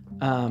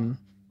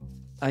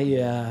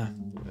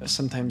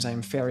 Sometimes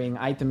I'm ferrying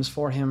items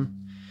for him.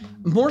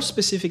 More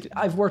specifically,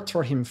 I've worked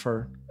for him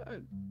for a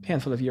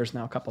handful of years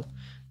now, a couple.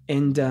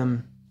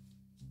 And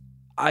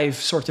I've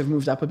sort of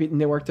moved up a bit in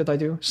the work that I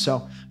do.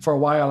 So for a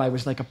while, I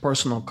was like a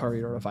personal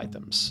courier of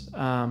items.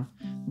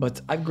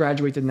 But I've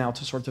graduated now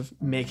to sort of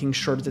making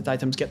sure that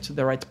items get to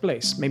the right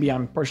place. Maybe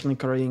I'm personally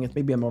couriering it,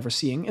 maybe I'm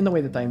overseeing in the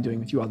way that I'm doing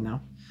with you all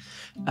now.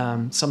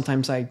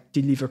 Sometimes I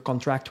deliver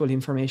contractual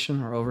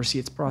information or oversee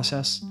its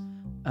process.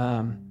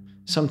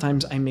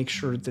 Sometimes I make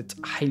sure that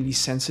highly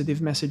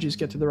sensitive messages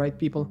get to the right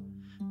people.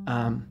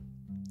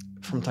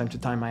 From time to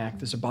time, I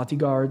act as a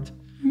bodyguard.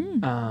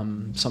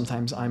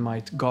 Sometimes I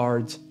might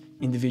guard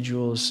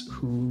individuals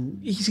who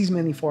he sees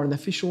many foreign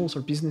officials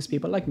or business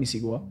people like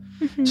Misigua.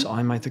 So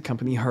I might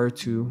accompany her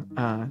to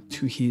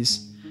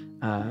his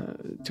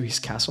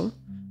castle.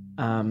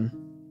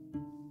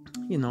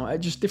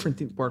 Just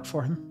different work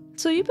for him.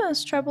 So you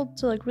must traveled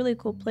to like really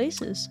cool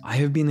places. I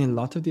have been in a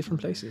lot of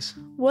different places.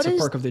 It's a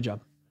perk of the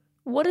job.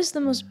 What is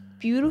the most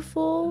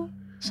beautiful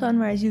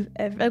sunrise you've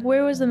ever, like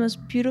where was the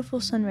most beautiful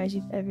sunrise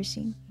you've ever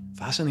seen?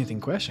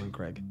 Fascinating question,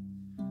 Craig.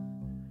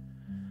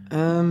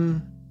 I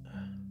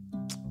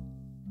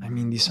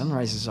mean, the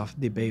sunrises off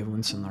the Bay of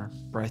Windsor are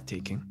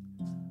breathtaking.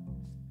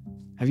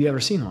 Have you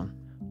ever seen one?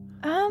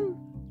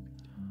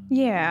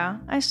 Yeah,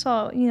 I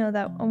saw,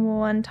 that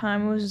one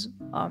time it was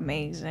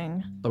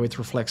amazing. The way it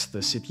reflects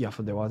the city off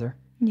of the water.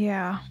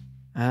 Yeah.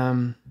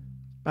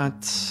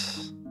 But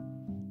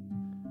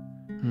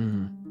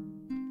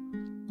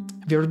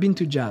have you ever been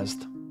to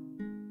Jazzed?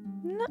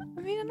 No,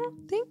 I mean, I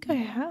don't think I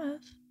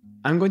have.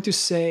 I'm going to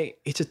say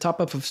it's a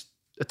toss-up of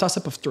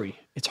three.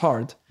 It's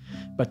hard,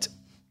 but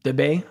the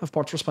Bay of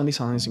Port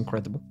Resplandecent is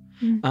incredible.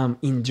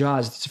 In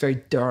Jazzed, it's a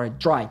very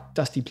dry,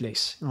 dusty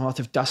place. A lot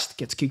of dust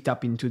gets kicked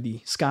up into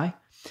the sky,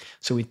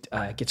 so it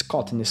gets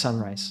caught in the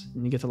sunrise,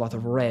 and you get a lot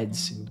of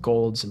reds and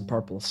golds and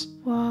purples.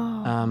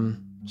 Wow.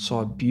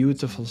 Saw a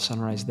beautiful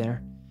sunrise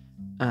there.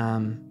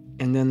 And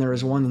then there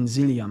is one in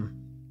Zillium.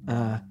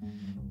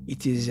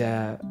 It is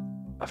a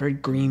very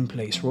green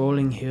place,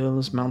 rolling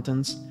hills,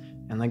 mountains,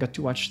 and I got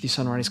to watch the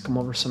sunrise come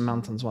over some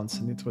mountains once,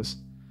 and it was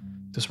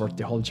worth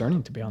the whole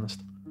journey, to be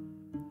honest.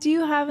 Do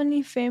you have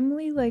any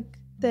family like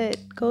that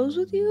goes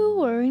with you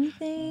or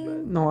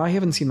anything? No, I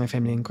haven't seen my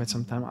family in quite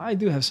some time. I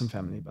do have some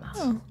family, but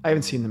I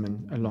haven't seen them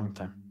in a long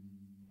time.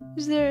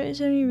 Is there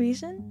any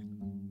reason?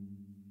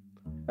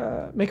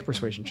 Make a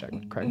persuasion check,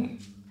 Craig.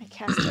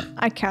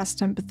 I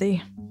cast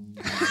empathy.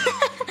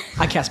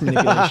 I cast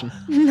manipulation.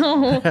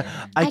 No.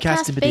 I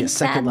cast empathy big at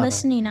second sad level.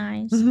 listening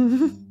eyes.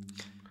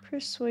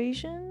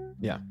 Persuasion?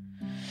 Yeah.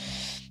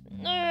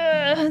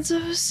 It's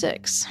a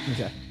 6.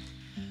 Okay.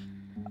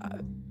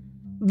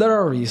 There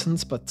are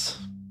reasons, but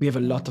we have a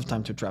lot of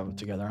time to travel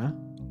together, huh?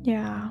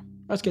 Yeah.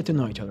 Let's get to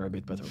know each other a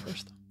bit better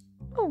first.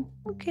 Oh,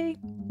 okay.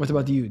 What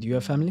about you? Do you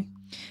have family?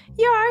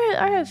 Yeah,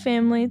 I have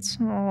family. It's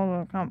a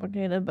little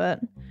complicated,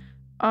 but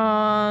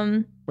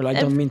Well, I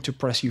don't mean to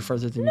press you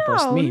further than you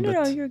pressed me,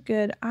 no, but you're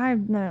good. I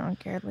don't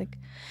care. Like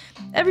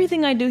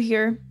everything I do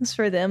here is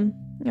for them.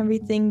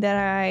 Everything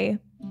that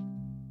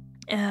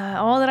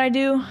all that I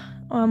do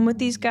with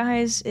these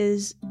guys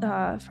is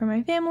for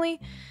my family,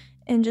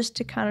 and just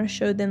to kind of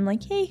show them,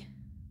 like, hey,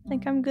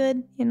 like I'm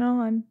good.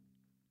 I'm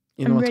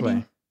what ready.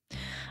 way?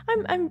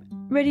 I'm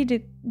ready to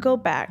go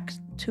back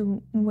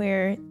to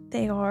where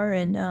they are,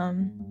 and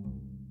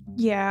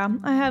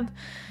I have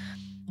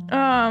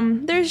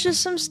there's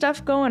just some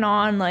stuff going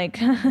on, like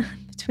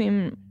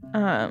between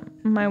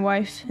my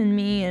wife and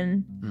me,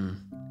 and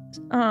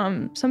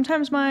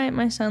sometimes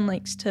my son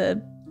likes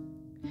to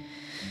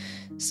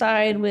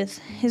side with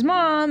his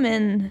mom,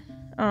 and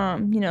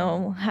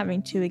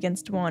having 2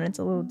 against 1, it's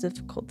a little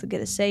difficult to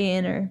get a say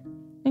in or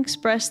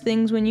express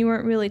things when you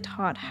weren't really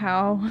taught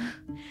how.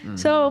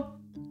 So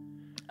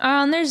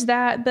there's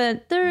that,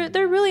 but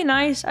they're really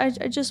nice.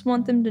 I just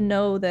want them to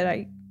know that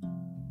I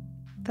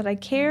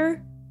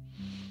care.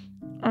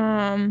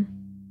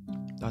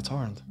 That's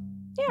hard.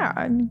 Yeah,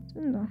 I mean,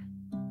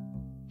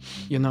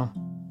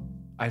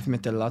 I've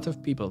met a lot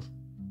of people.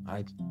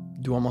 I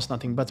do almost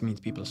nothing but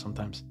meet people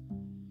sometimes.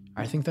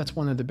 I think that's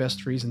one of the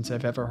best reasons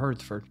I've ever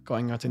heard for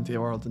going out into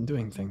the world and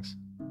doing things.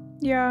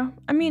 yeah.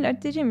 I mean, they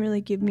didn't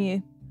really give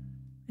me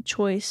a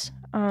choice.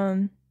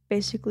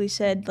 Basically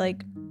said,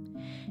 like,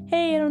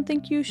 hey, I don't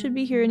think you should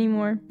be here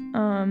anymore.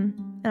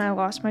 And I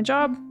lost my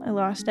job. I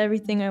lost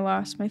everything. I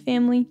lost my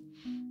family.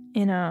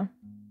 And I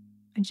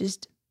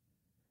just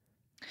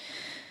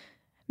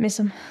miss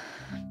them.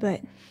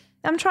 But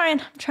I'm trying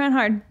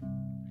hard.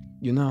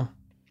 You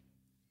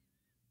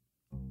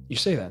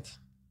say that,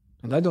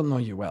 and I don't know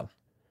you well,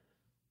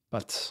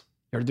 but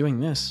you're doing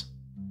this.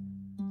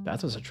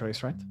 That was a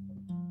choice, right?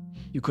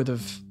 You could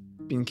have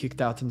been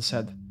kicked out and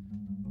said,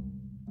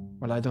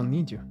 well, I don't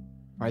need you,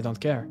 or I don't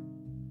care.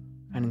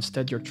 And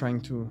instead you're trying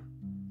to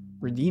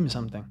redeem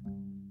something.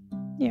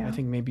 Yeah. I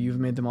think maybe you've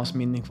made the most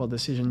meaningful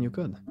decision you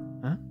could,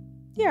 huh?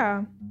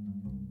 Yeah.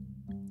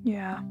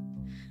 Yeah.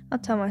 I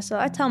tell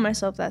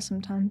myself that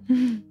sometimes.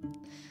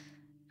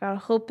 Got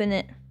hope in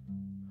it.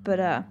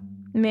 But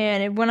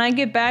man, when I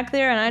get back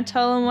there and I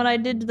tell them what I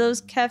did to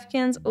those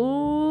Kefkins,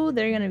 oh,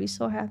 they're gonna be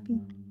so happy.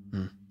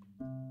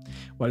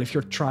 Well, if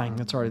you're trying,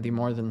 that's already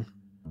more than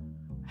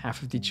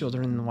half of the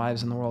children and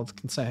wives in the world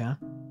can say, huh?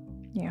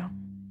 Yeah.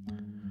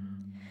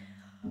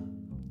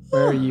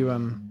 Where are you?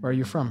 Where are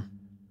you from?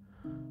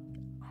 Oh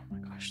my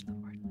gosh, the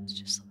word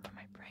just slipped from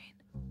my brain.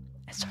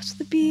 It starts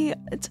with a B.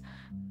 It's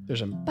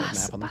There's a map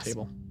on the Bas-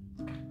 table.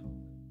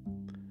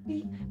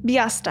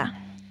 Biasta.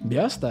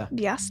 Biasta.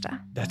 Biasta.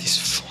 That is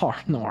far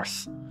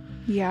north.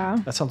 Yeah.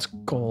 That sounds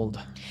cold.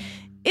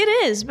 It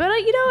is, but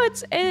it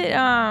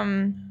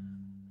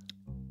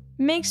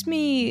makes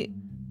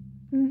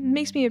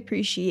me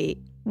appreciate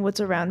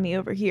what's around me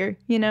over here,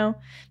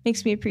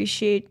 makes me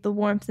appreciate the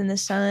warmth in the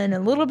sun a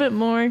little bit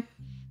more,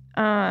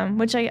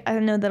 which I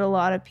know that a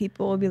lot of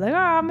people will be like,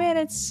 oh man,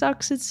 it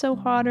sucks, it's so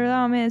hot, or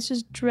oh man, it's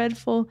just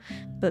dreadful,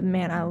 but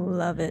man, I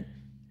love it.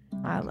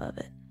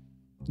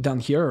 Down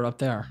here or up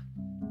there?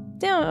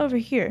 Down over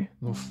here.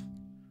 Oof.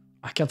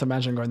 I can't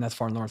imagine going that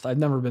far north. I've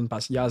never been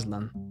past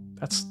Yazdan.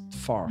 That's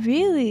far.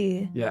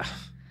 Really? Yeah.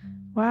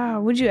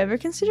 Wow, would you ever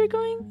consider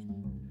going?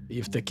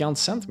 If the count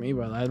sent me,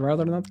 well, I'd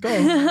rather not go.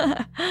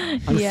 Yeah.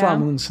 I'm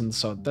from Unsen,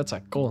 so that's a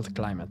cold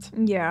climate.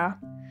 Yeah,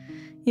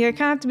 you kind of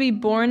have to be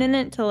born in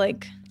it to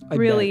like I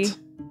really. bet.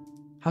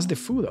 How's the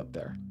food up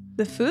there?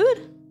 The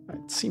food?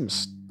 It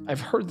seems.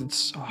 I've heard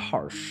it's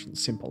harsh and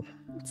simple.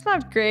 It's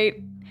not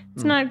great.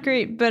 It's not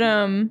great, but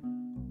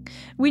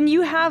when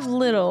you have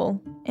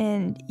little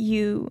and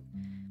it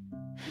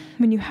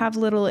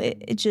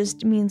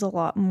just means a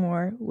lot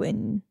more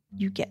when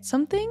you get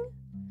something,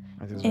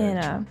 That is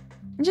very true.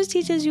 it just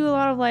teaches you a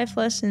lot of life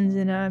lessons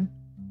and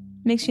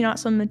makes you not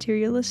so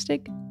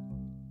materialistic.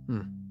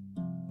 All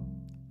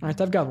right,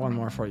 I've got one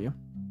more for you.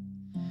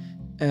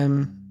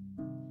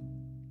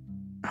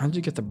 How did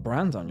you get the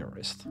brand on your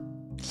wrist?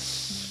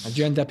 How'd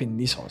you end up in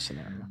this whole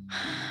scenario?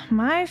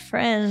 My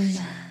friends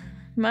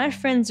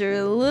are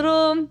a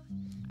little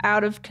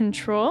out of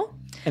control.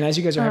 And as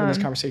you guys are having this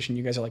conversation,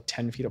 you guys are like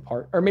 10 feet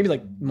apart, or maybe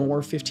like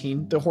more,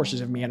 15. The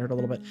horses have meandered a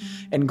little bit.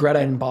 And Greta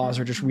and Boz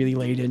are just really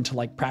laid into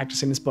like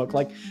practicing this book.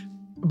 Like,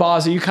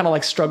 Boz, are you kind of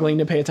like struggling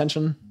to pay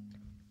attention?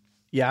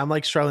 Yeah, I'm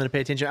like struggling to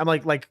pay attention. I'm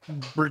like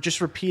we're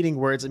just repeating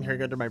words I'm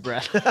hearing under my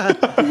breath.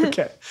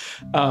 Okay.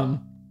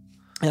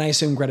 And I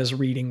assume Greta's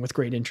reading with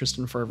great interest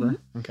and fervor.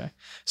 Okay.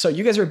 So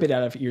you guys are a bit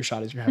out of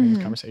earshot as you're having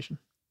this conversation.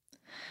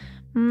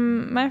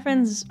 My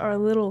friends are a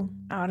little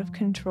out of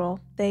control.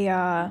 They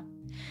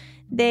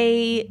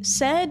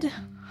said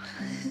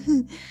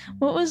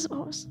what was the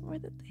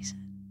word that they said?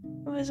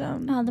 It was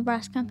the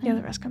brass company. yeah,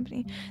 the brass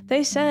company.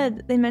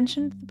 They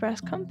mentioned the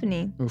brass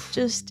company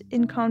just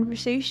in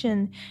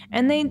conversation,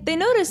 and they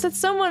noticed that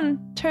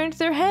someone turned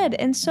their head,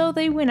 and so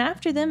they went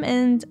after them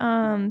and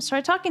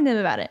started talking to them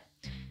about it.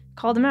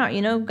 Called them out,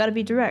 got to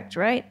be direct,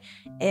 right?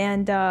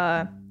 And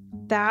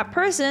that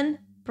person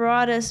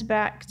brought us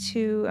back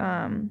to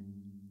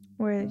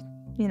where,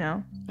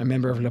 A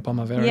member of Le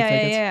Pomme Vert, I Yeah,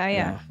 take it?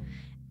 yeah.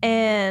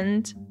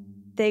 And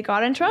they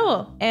got in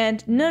trouble.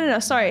 And no,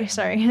 sorry.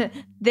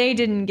 They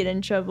didn't get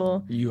in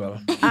trouble. You are.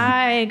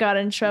 I got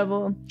in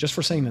trouble. Just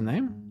for saying the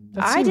name?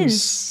 That I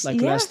seems didn't-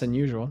 like yeah. less than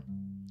usual.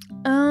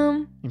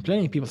 And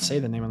plenty of people say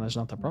the name and that's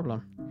not the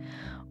problem.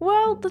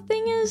 Well, the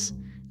thing is,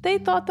 they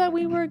thought that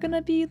we were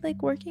gonna be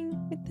like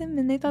working with them,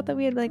 and they thought that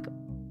we had like,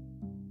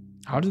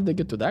 How did they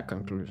get to that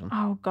conclusion?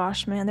 oh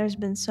gosh, man, there's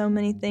been so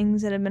many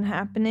things that have been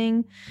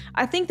happening.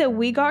 I think that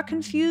we got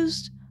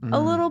confused a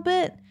little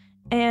bit.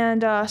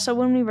 And so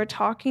when we were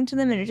talking to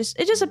them, and it just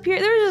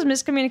appeared, there was just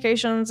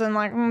miscommunications and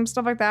like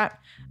stuff like that.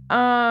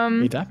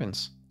 It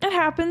happens. It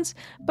happens,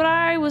 but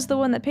I was the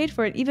one that paid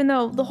for it, even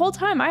though the whole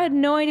time I had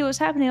no idea what was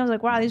happening. I was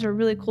like, wow, these are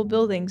really cool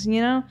buildings,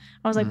 I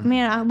was like,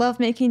 man, I love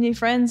making new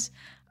friends.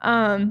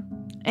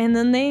 And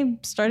then they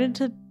started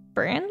to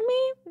brand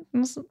me.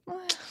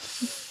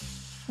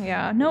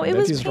 Yeah, no, it That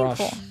was is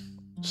painful. rough.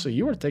 So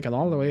you were taken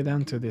all the way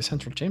down to the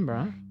central chamber,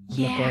 huh?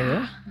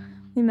 Yeah.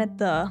 We met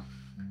the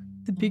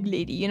big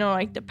lady,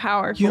 like the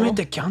powerful. You met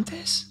the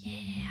Countess?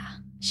 Yeah,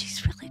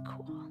 she's really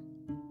cool.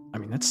 I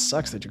mean, that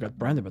sucks that you got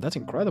branded, but that's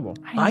incredible.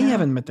 I I know.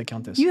 haven't met the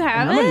Countess. You And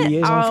haven't? I'm a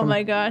liaison Oh from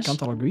my gosh.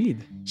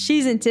 Cantalgreed.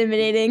 She's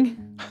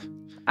intimidating.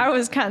 I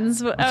was kind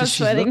of What I does was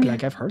she sweating. look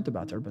like? I've heard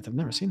about her, but I've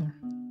never seen her.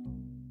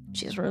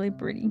 She's really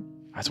pretty.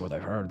 That's what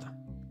I've heard.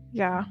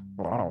 Yeah,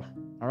 Wow.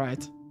 All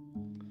right.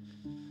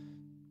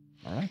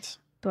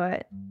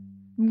 but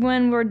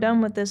when we're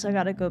done with this, I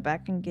gotta go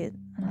back and get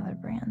another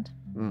brand.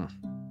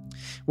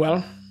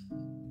 Well,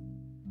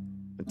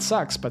 it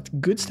sucks, but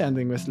good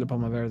standing with Le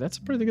Pomme Vert, that's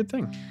a pretty good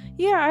thing.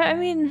 Yeah, I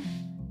mean,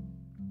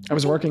 I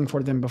was working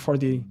for them before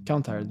the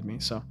Count hired me,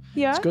 so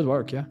yeah, it's good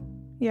work, yeah.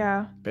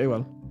 yeah. Pay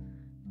well.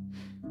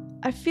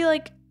 I feel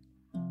like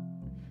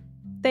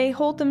they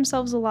hold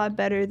themselves a lot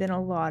better than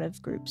a lot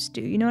of groups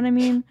do. You know what I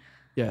mean?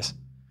 Yes.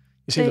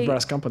 You see, the They-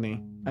 brass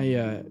company,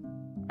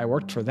 I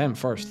worked for them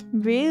first.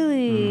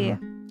 Really?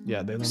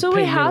 Yeah, they don't So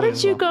pay wait, how nearly did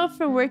as you well. go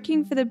from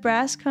working for the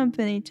brass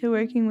company to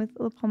working with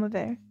Le Pomme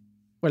Vert?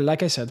 Well,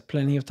 like I said,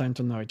 plenty of time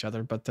to know each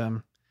other, but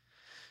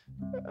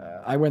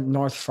I went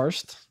north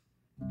first,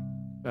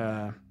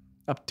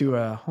 up to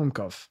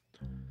Homkov.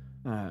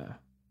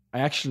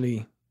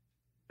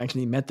 I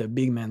actually met the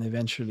big man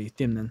eventually,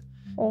 Timnan,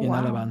 Oh, in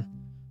wow.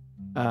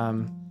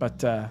 Alaban.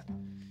 But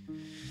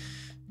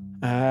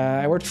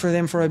I worked for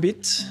them for a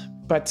bit,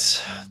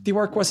 but the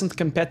work wasn't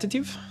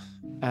competitive.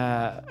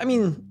 I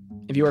mean,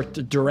 if you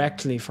worked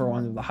directly for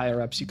one of the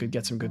higher ups, you could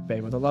get some good pay,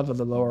 but a lot of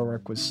the lower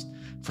work was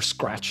for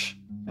scratch.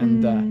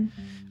 And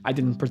I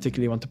didn't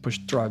particularly want to push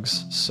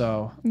drugs.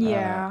 So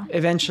Yeah.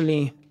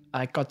 eventually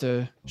I got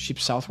the ship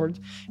southward.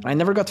 And I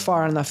never got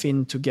far enough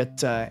in to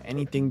get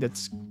anything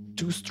that's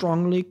too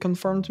strongly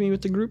confirmed me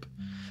with the group.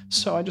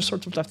 So I just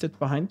sort of left it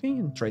behind me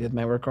and traded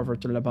my work over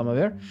to La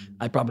Pomme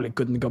I probably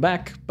couldn't go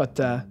back, but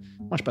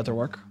much better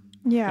work.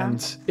 Yeah.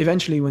 And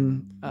eventually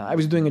when I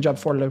was doing a job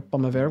for La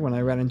Pomme when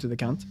I ran into the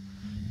Count,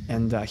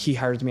 and he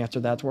hired me after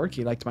that work.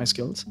 He liked my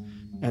skills.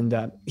 And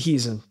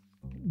he's a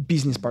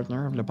business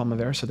partner of La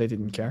Pomme so they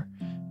didn't care.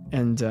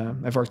 And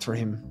I've worked for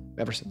him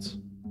ever since.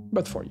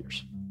 About 4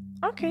 years.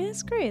 Okay,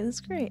 that's great. That's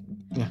great.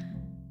 Yeah.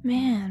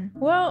 Man.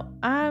 Well,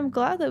 I'm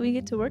glad that we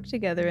get to work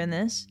together in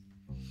this.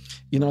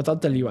 You know what, I'll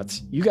tell you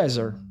what. You guys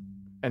are,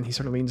 and he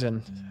sort of leans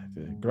in,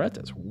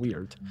 Greta's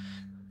weird.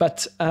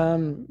 But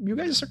you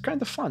guys are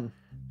kind of fun.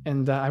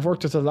 And I've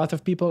worked with a lot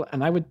of people,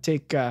 and I would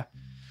take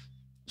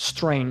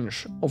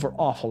strange over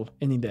awful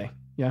any day.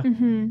 Yeah?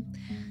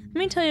 Let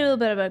me tell you a little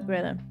bit about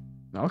Greta.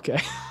 Okay.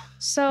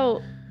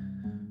 So,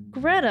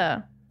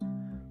 Greta,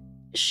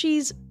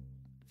 she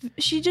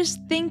just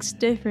thinks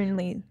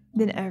differently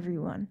than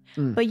everyone.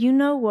 Mm. But you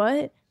know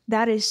what?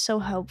 That is so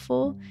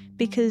helpful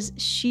because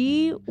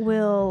she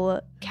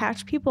will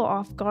catch people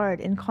off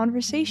guard in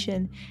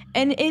conversation,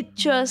 and it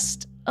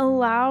just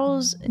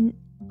allows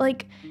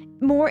like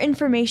more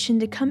information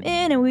to come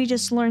in, and we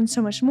just learn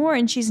so much more.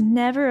 And she's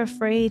never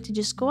afraid to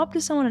just go up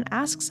to someone and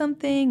ask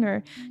something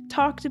or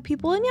talk to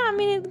people. And yeah, I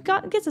mean, it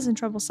gets us in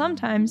trouble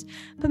sometimes,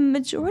 but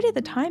majority of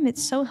the time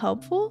it's so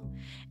helpful.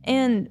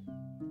 And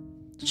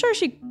sure,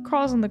 she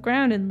crawls on the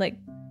ground and like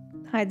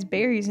hides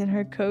berries in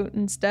her coat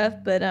and stuff,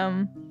 but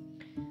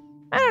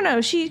I don't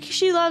know.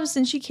 She loves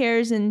and she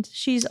cares, and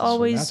she's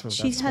always that's what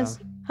she that's has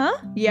about. huh?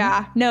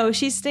 Yeah, no,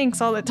 she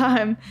stinks all the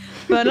time.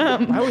 But I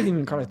wouldn't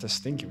even call it a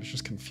stink. It was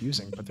just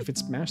confusing. But if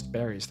it's mashed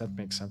berries, that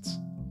makes sense.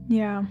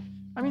 yeah.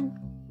 I mean,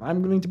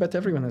 I'm willing to bet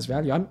everyone has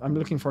value. I'm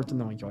looking forward to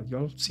knowing y'all.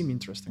 Y'all seem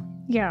interesting.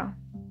 Yeah.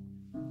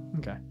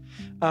 Okay.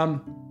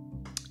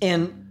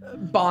 And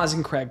Boz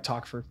and Craig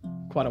talk for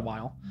quite a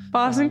while.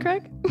 Boz and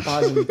Craig?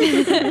 Boz and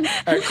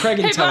Craig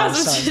and Hey, Tom's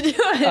Boz, what son. you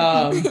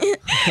doing?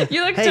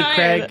 You look Hey,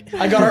 tired.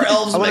 Craig. I got our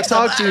elves I want to mixed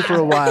up. talk to you for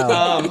a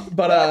while.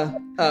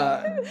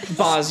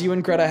 Boz, you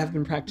and Greta have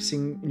been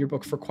practicing in your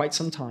book for quite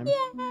some time.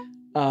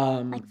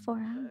 Like 4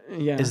 hours.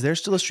 Yeah. Is there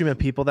still a stream of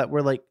people that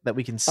we're like that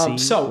we can see?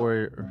 so-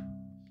 or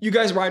You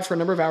guys ride for a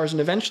number of hours, and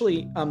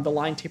eventually the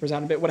line tapers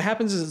out a bit. What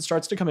happens is it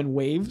starts to come in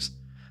waves,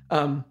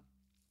 and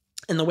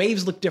the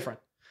waves look different.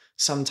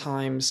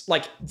 Sometimes,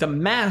 like the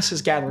mass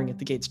is gathering at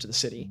the gates to the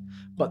city,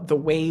 but the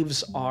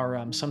waves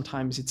are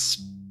sometimes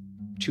it's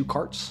 2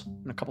 carts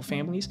and a couple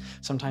families.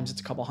 Sometimes it's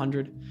a couple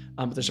hundred,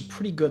 but there's a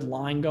pretty good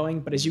line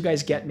going. But as you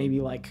guys get maybe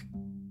like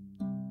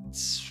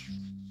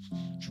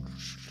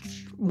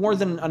more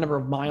than a number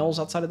of miles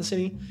outside of the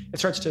city, it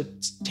starts to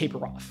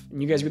taper off.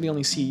 And you guys really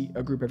only see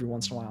a group every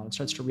once in a while. It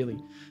starts to really,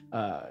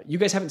 you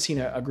guys haven't seen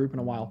a group in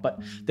a while, but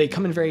they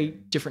come in very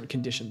different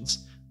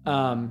conditions.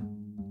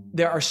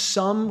 There are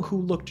some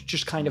who looked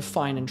just kind of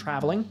fine in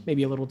traveling,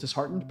 maybe a little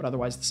disheartened, but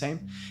otherwise the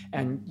same.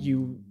 And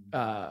you,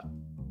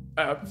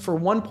 for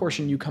one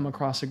portion, you come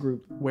across a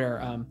group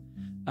where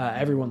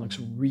everyone looks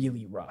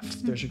really rough.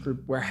 There's a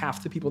group where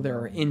half the people there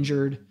are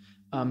injured.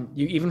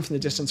 You even from the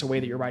distance away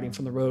that you're riding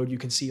from the road, you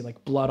can see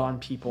like blood on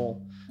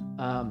people.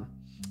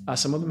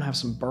 Some of them have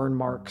some burn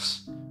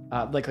marks,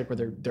 like where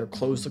their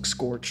clothes look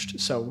scorched.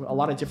 So a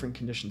lot of different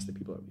conditions that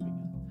people are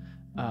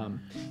living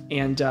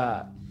in.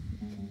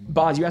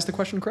 Boz, you asked the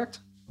question correct?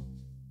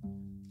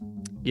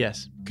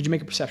 yes, Could you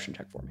make a perception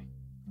check for me?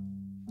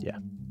 yeah.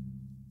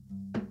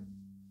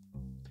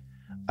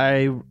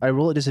 I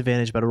roll at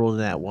disadvantage, but I rolled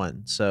an at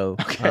 1. So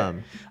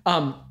Okay.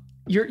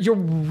 You're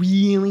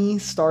really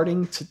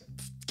starting to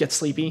get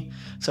sleepy,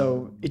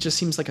 so it just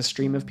seems like a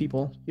stream of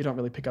people. You don't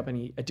really pick up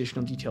any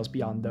additional details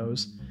beyond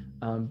those,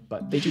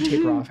 but they do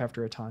taper off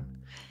after a time.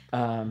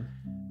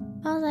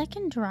 Well, I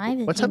can drive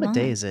it. what time of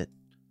day is it?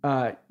 You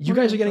What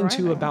guys is are getting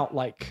driving? to about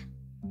like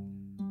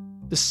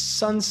the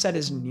sunset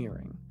is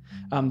nearing.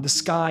 The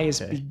sky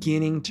is Okay.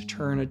 beginning to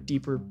turn a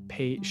deeper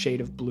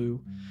shade of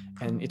blue,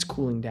 and it's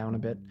cooling down a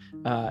bit.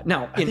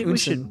 Now, I in think we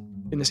Unsen,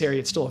 in this area,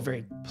 it's still a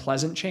very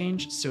pleasant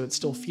change. So it's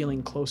still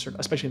feeling closer,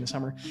 especially in the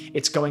summer.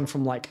 It's going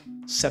from like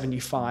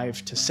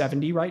 75 to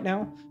 70 right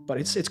now, but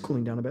it's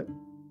cooling down a bit.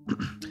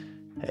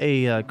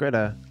 Hey,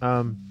 Greta.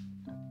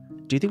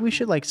 Do you think we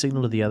should like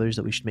signal to the others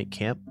that we should make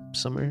camp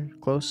somewhere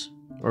close,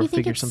 or You think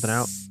figure something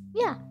out?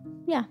 Yeah,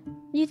 yeah.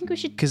 You think we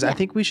should? Because yeah. I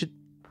think we should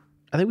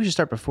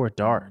start before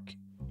dark.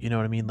 You know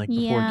what I mean? Like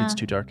before it gets Yeah.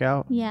 too dark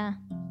out. Yeah.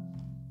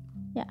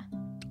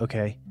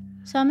 Okay.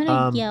 So I'm gonna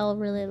Um, yell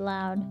really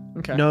loud.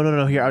 Okay.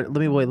 No. Here, let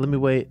me wait.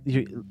 Wait.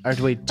 I have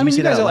to wait. Do I mean, you say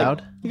you guys that are out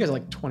loud? you guys are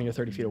like 20 or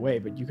 30 feet away,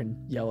 but you can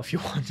yell if you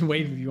want to,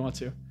 wave if you want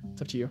to.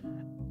 It's up to you.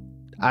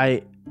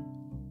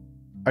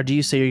 Or do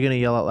you say you're gonna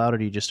yell out loud, or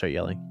do you just start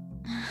yelling?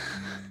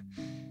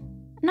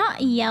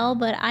 Not yell,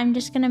 but I'm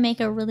just gonna make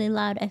a really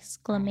loud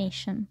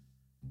exclamation.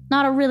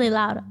 Not a really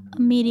loud, a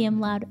medium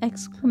loud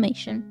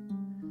exclamation.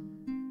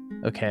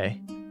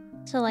 Okay.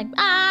 So like,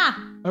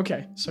 ah!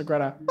 Okay, so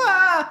Greta,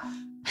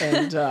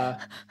 and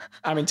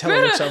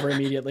Tello looks over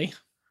immediately.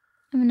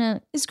 I'm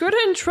gonna. Is Greta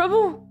in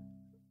trouble?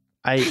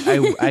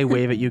 I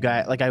wave at you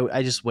guys. Like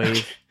I just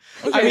wave.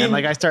 I mean, And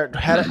like I start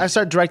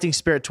directing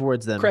spirit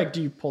towards them. Craig,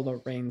 do you pull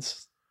the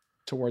reins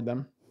toward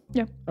them?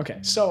 Yeah. Okay,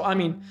 so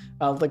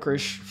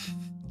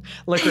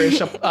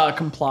Licorice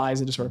complies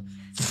and just sort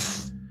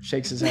of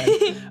shakes his head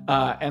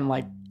and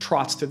like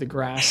trots through the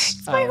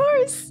grass My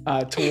horse.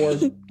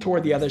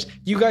 toward the others.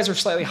 You guys are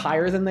slightly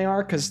higher than they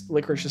are because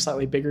Licorice is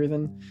slightly bigger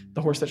than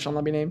the horse that shall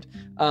not be named.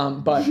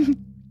 But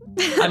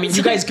I mean,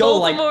 you guys go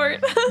like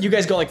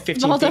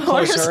 15 feet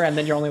closer, and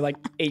then you're only like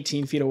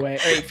 18 feet away, or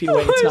 8 feet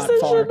away. It's not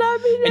far,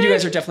 and you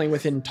guys are definitely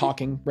within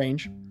talking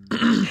range.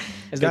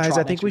 As they Guys, trot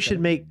I next think to we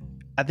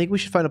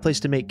each should find a place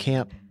to make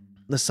camp.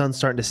 The sun's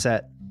starting to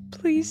set.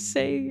 Please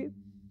say,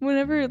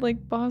 whenever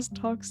like Boss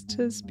talks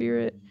to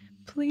Spirit,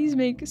 please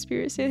make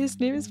Spirit say his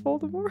name is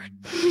Voldemort.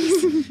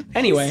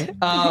 Anyway,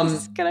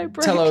 Please, can I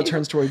break Tello you?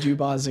 turns towards you,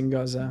 Boz, and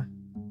goes,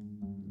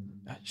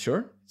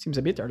 sure. Seems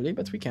a bit early,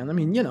 but we can. I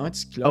mean,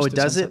 it's close Oh, it to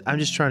does sunset. it? I'm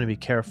just trying to be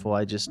careful.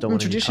 I just don't I mean,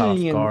 want to be caught off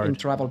traditionally in guard.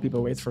 travel,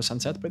 people wait for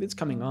sunset, but it's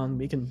coming on.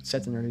 We can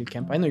set an early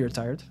camp. I know you're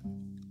tired.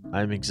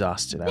 I'm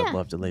exhausted. I would Yeah.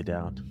 love to lay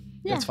down.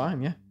 Yeah. That's fine,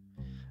 yeah.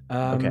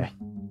 Okay.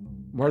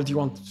 Where do you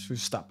want to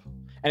stop?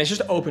 And it's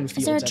just open fields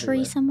Is there a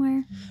tree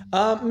everywhere.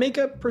 somewhere? Make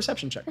a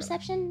perception check.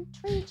 Perception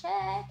tree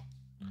check.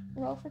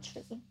 Roll for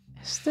tree.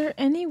 Is there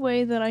any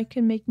way that I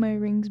can make my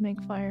rings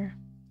make fire?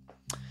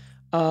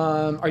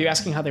 Are you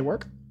asking how they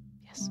work?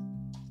 Yes.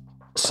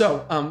 So,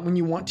 when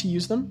you want to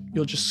use them,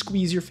 you'll just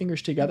squeeze your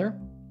fingers together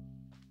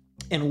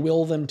and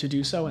will them to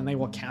do so, and they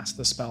will cast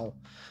the spell.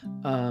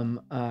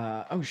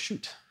 Oh,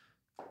 shoot.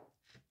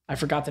 I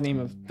forgot the name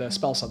of the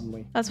spell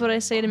suddenly. That's what I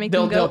say to make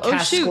They'll them go,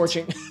 cast oh shoot.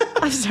 Scorching.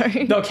 I'm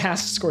sorry. They'll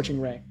cast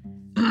Scorching Ray.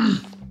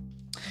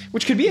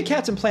 Which could be a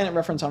Captain Planet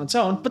reference on its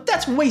own, but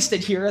that's wasted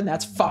here, and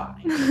that's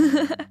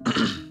fine.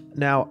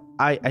 Now,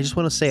 I just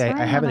want to say Sorry,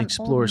 I have an I'm an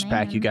explorer's old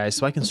pack, man. you guys,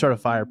 so I can start a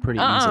fire pretty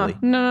easily.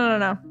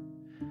 No.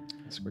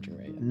 Scorching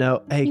Ray.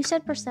 No, hey, You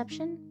said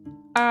perception?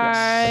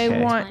 I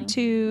Okay. want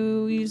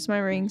to use my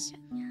rings.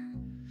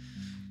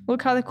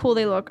 Look how cool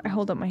they look. I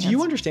hold up my hands. Do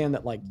you understand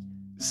that like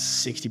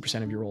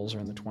 60% of your rolls are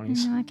in the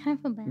 20s? No, I kind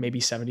of feel bad. Maybe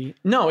 70?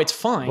 No, it's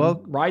fine.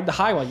 Well- Ride the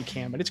high while you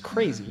can, but it's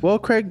crazy. well,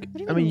 Craig, What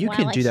do you I mean, mean, you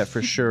can while do I- that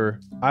for sure.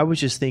 I was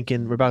just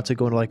thinking we're about to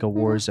go into like a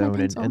war lost my zone,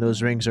 pencil. and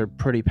those rings are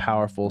pretty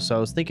powerful. So I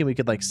was thinking we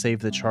could like save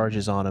the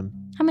charges on them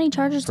How many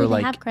charges for do they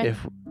like have, Craig?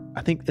 if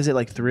I think is it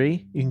like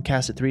 3? You can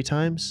cast it 3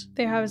 times.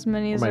 They have as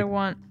many as my- I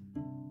want.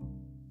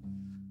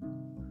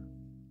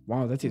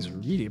 Wow, that is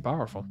really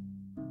powerful.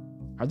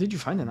 How did you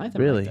find an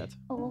item Really? like that?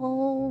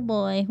 Oh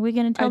boy, we're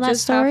gonna tell I that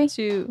just story. have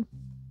to.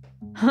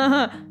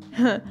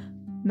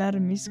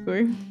 Madam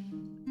Miskor.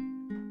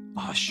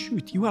 Oh,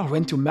 shoot. You all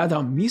went to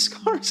Madame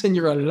Miscar's and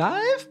you're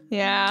alive?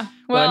 Yeah.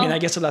 Well, Well, I mean, I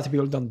guess a lot of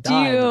people don't do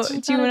die. you but-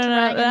 do you Not a want to know?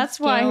 dragon That's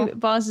why skill.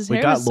 Boss's We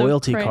hair got is so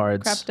loyalty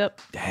cards. crapped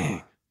up.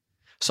 Dang.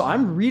 So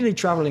I'm really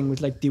traveling with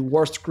like the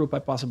worst group I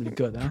possibly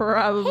could, huh? Hey,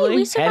 Probably.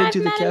 we survived to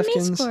the Madame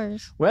Kefkins.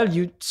 Miscors. Well,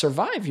 you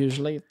survive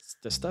usually. It's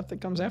the stuff that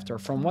comes after,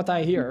 from what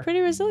I hear. Pretty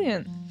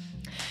resilient.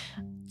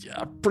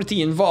 Yeah,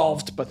 pretty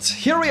involved, but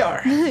here we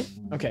are.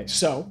 Okay,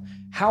 so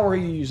how are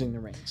you using the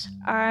rings?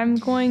 I'm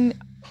going.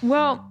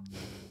 Well,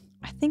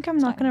 I think I'm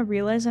not gonna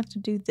realize I have to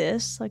do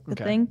this, like the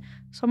Okay. thing.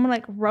 So I'm gonna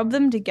like rub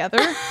them together,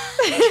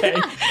 Okay,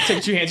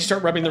 take 2 hands, you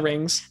start rubbing the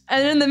rings.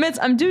 and in the midst,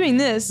 I'm doing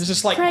this. There's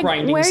just like Craig,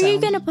 grinding where sound. are you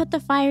gonna put the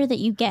fire that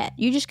you get?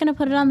 You just gonna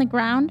put it on the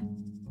ground?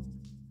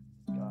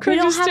 Craig we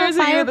don't just have stares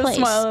a at you with a fireplace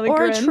smile and a or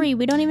grin. a tree.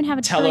 We don't even have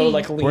a Tello tree.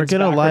 like leans We're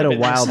gonna backward light a bit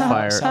and says,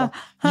 wildfire. "So,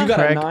 you got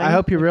Craig, a 9? I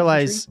hope you like,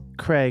 realize,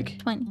 Craig.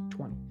 20.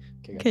 20.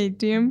 Okay, good. Okay,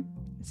 DM.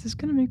 Is this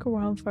gonna make a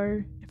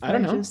wildfire? If I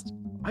don't know. Just...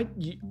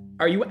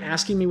 Are you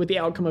asking me what the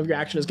outcome of your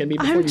action is going to be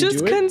before I'm you just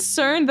do it?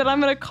 concerned that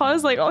I'm gonna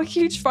cause like a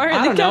huge fire.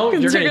 I and don't the know.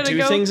 Kefkins You're are going to gonna do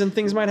go, things and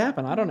things might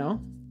happen. I don't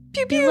know.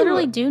 Pew pew. You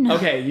literally do know.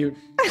 Okay, you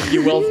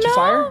will to No.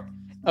 fire?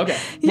 Okay.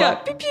 Yeah,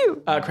 well, pew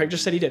pew. Craig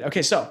just said he did.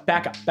 Okay, so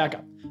back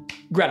up.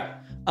 Greta,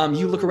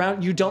 you look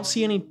around. You don't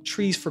see any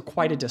trees for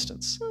quite a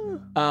distance.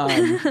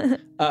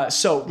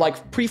 So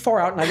like pretty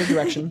far out in either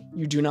direction,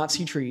 you do not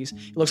see trees.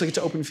 It looks like it's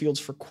open fields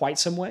for quite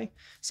some way.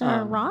 Is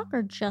there a rock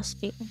or just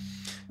field?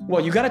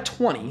 Well, you got a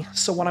 20.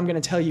 So what I'm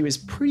going to tell you is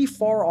pretty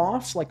far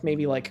off, like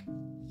maybe like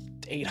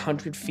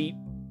 800 feet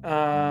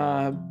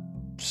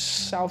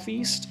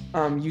southeast.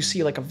 You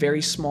see like a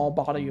very small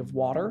body of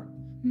water.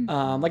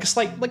 Like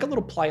a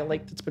little playa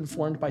lake that's been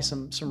formed by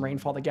some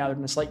rainfall that gathered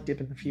in a slight dip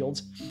in the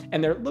fields,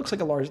 and there looks like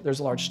there's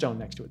a large stone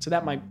next to it, so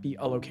that might be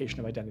a location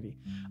of identity.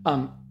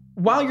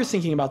 While you're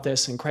thinking about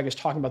this, and Craig is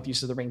talking about the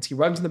use of the rings, he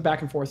rubs them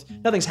back and forth.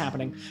 Nothing's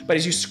happening, but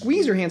as you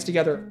squeeze your hands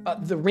together,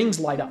 the rings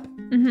light up.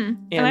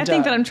 And I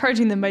think that I'm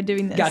charging them by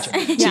doing this. Gotcha.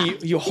 So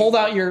you hold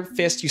out your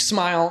fist, you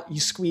smile, you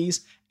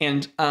squeeze,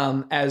 And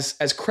as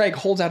Craig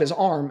holds out his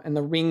arm and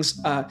the rings,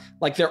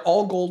 like they're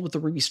all gold with the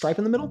ruby stripe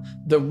in the middle,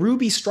 the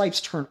ruby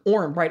stripes turn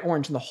bright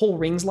orange and the whole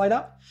rings light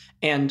up.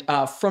 And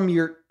from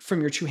your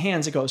 2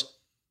 hands, it goes,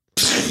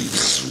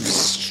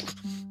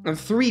 and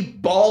 3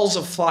 balls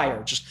of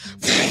fire just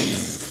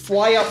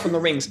fly out from the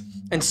rings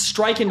and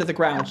strike into the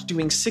ground,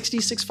 doing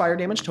 66 fire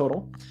damage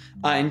total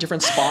in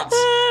different spots.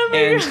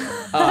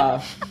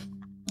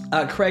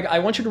 Craig, I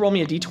want you to roll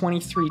me a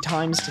d20 3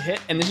 times to hit,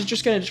 and this is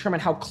just going to determine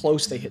how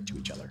close they hit to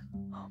each other.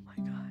 Oh my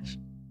gosh.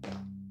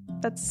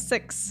 That's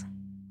 6.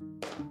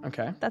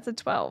 Okay. That's a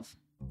 12.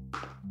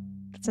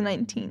 That's a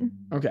 19.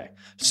 Okay.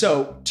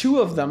 So 2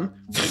 of them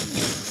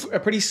are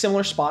pretty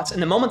similar spots,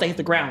 and the moment they hit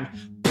the ground,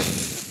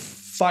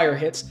 fire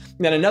hits. And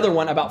then another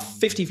one about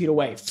 50 feet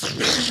away in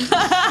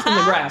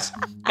the grass,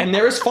 and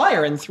there is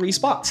fire in 3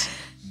 spots.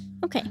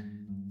 Okay.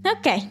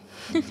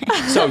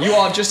 So you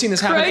all have just seen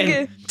this happen, Craig.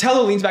 and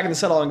Tello leans back in the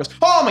saddle and goes,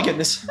 "Oh my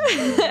goodness!"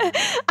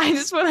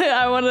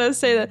 I want to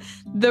say that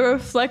the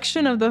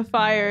reflection of the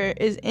fire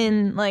is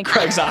in like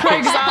Craig's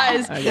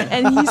eyes. Okay.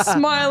 and he's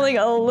smiling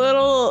a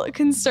little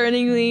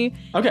concerningly.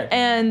 Okay.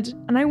 And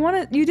I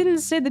want to. You didn't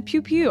say the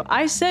pew pew.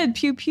 I said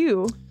pew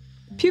pew,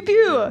 pew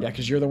pew. Yeah,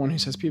 because you're the one who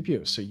says pew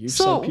pew. So you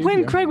So said pew when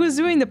pew. Craig was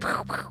doing the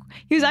pew, pew,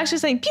 he was actually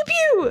saying pew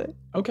pew.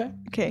 Okay.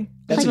 Okay.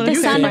 That's Like what the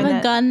you sound say. of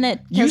a gun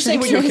that You say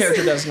what your doesn't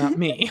character exist. does, not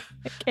me.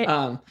 Okay.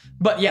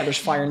 But yeah, there's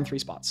fire in 3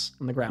 spots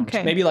on the ground.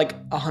 Okay. Maybe like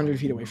 100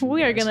 feet away from you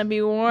We are guys. gonna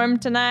be warm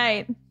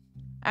tonight.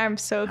 I'm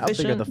so How big are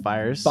efficient. the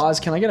fires? Boz,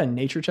 can I get a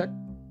nature check?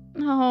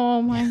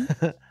 Oh my.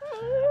 I'm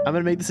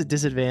gonna make this a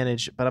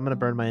disadvantage, but I'm gonna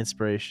burn my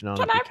inspiration on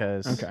Can it I-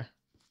 because. Okay.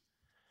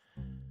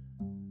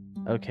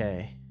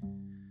 Okay.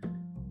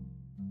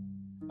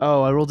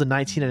 Oh, I rolled a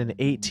 19 and an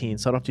 18,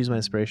 so I don't have to use my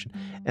inspiration.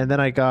 And then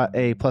I got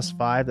a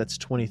 +5. That's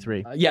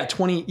 23. Yeah,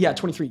 20. Yeah,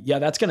 23. Yeah,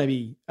 that's gonna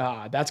be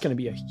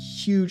a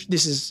huge.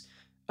 This is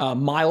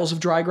miles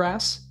of dry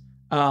grass.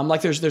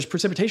 Like there's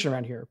precipitation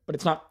around here, but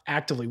it's not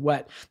actively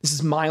wet. This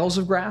is miles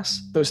of grass.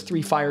 Those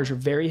 3 fires are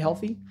very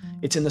healthy.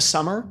 It's in the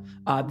summer.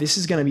 This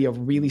is gonna be a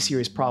really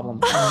serious problem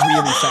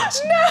really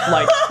fast.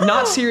 Like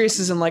not serious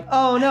as in like,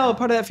 oh no,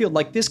 part of that field.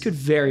 Like this could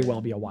very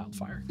well be a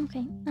wildfire.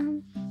 Okay. I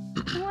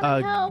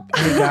want to help.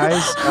 Hey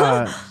guys,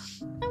 I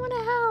want to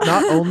help.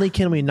 not only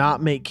can we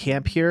not make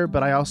camp here,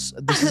 but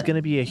this is going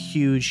to be a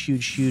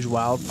huge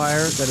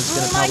wildfire that is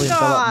going to Oh my probably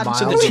God. envelop miles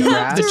So the of two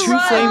grass. the two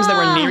flames that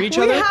were near each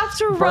We other have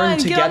to burn run. Get on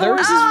the together,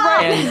 horses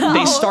right and now.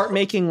 they start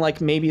making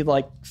like maybe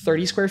like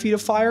 30 square feet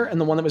of fire,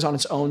 and the one that was on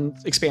its own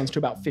expands to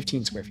about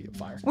 15 square feet of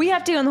fire. We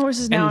have to get on the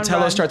horses now. And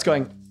Tello run. starts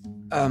going,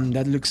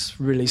 that looks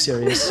really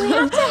serious. We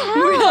have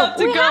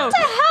to go.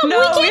 No,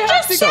 We can't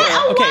have just to go. sit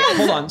away. Okay,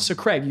 hold on. So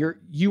Craig,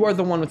 you are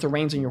the one with the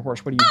reins on your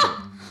horse. What do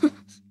you do?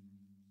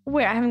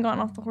 Wait, I haven't gotten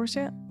off the horse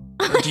yet.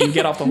 Do you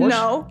get off the horse?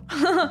 No.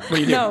 What do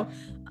you do? No.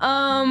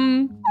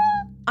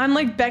 I'm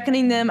like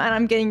beckoning them and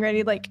I'm getting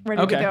ready to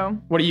Okay. go.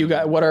 What do you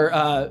got? What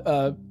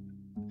are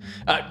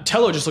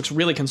Tello just looks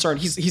really concerned.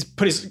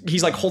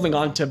 He's like holding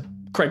on to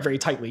Craig very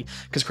tightly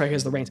because Craig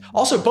has the reins.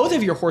 Also, both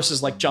of your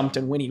horses like jumped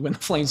and whinnied when the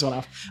flames went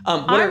off.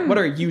 What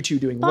are you two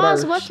doing?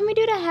 Boz, what can we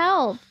do to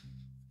help?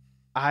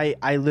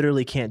 I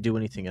literally can't do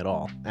anything at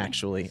all,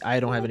 actually. I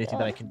don't have anything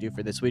that I can do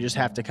for this. We just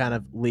have to kind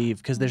of leave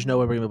because there's no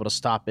way we're going to be able to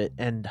stop it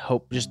and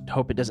hope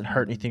it doesn't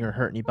hurt anything or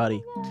hurt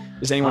anybody.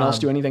 Does anyone else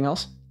do anything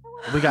else?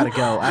 We got to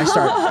go.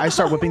 I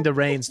start whipping the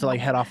reins to like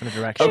head off in a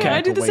direction. Okay. I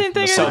like, do the away same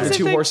from thing. So I the do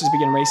two thing. horses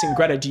begin racing.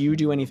 Greta, do you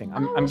do anything?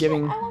 I'm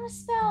giving I want a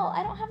spell.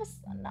 I don't have a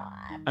spell. No,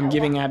 I'm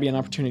giving Abby an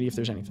opportunity if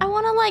there's anything. I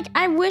want to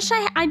I wish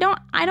I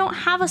don't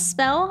have a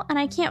spell and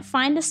I can't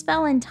find a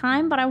spell in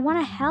time, but I want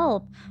to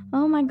help.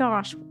 Oh my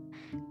gosh.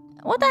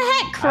 What the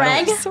heck,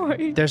 Craig?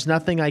 Sorry. There's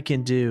nothing I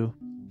can do.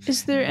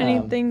 Is there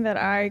anything that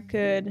I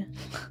could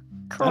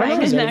I don't know.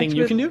 Is there anything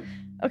you can do?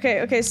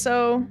 Okay,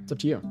 so It's up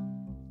to you.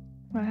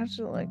 I have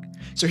to like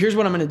So here's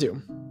what I'm going to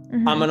do.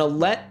 I'm going to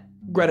let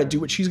Greta do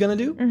what she's going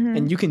to do,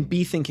 and you can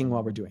be thinking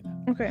while we're doing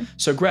that. okay.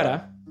 So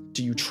Greta,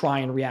 do you try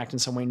and react in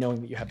some way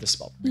knowing that you have this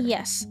spell?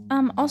 Yes.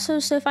 Also,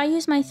 so if I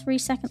use my 3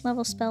 second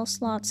level spell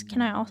slots,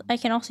 I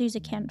can also use a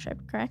cantrip,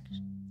 correct?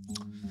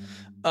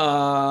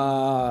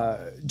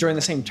 During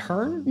the same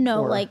turn?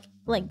 No, Or- like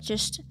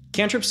just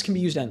Cantrips can be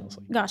used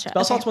endlessly. gotcha.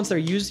 Spell okay. slots, once they're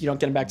used, you don't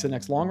get them back to the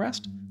next long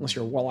rest, unless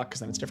you're a warlock, because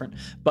then it's different.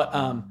 But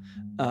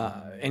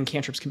and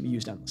cantrips can be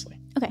used endlessly.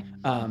 Okay.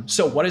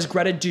 So what does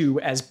Greta do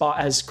as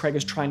Craig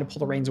is trying to pull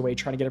the reins away,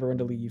 trying to get everyone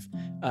to leave,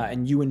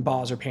 and you and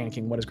Boz are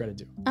panicking? What does Greta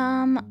do?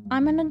 I'm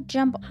gonna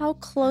jump. How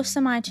close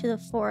am I to the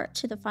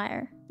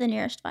fire? The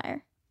nearest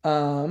fire.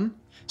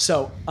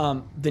 So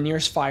the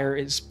nearest fire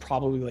is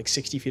probably like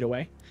 60 feet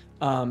away.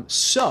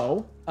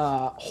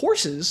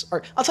 Horses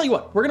are, I'll tell you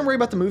what, we're going to worry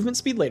about the movement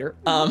speed later.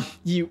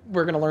 We're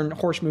going to learn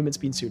horse movement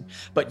speed soon,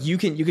 but you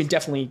can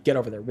definitely get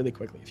over there really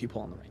quickly if you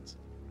pull on the reins.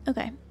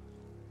 Okay.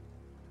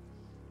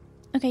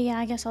 Okay, yeah,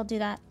 I guess I'll do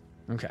that.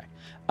 Okay.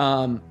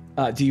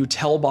 Do you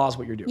tell Boz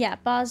what you're doing? Yeah,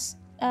 Boz,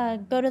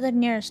 go to the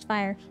nearest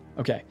fire.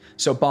 Okay.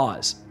 So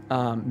Boz,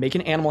 make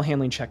an animal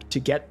handling check to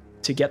get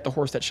the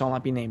horse that shall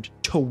not be named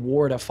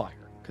toward a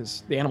fire,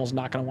 because the animal's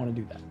not going to want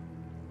to do that.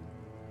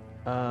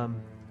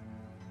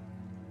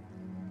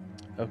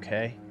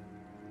 Okay.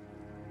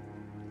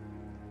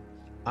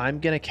 I'm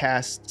gonna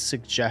cast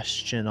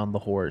suggestion on the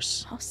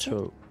horse Oh, sick.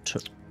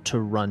 to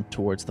run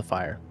towards the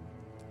fire.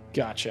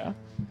 Gotcha.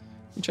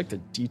 Let me check the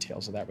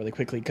details of that really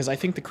quickly because I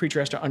think the creature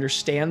has to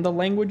understand the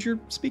language you're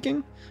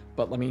speaking.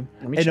 But let me.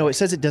 And no, it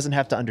says it doesn't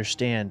have to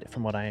understand.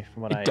 From what I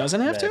It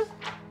doesn't have read.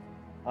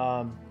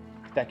 to.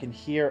 That can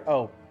hear.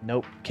 Oh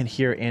nope, can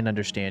hear and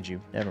understand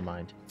you. Never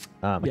mind.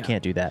 I Yeah.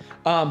 can't do that.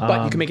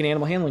 But you can make an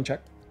animal handling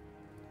check.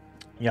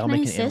 Yeah, I'll Can I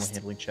make an animal assist?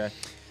 handling check.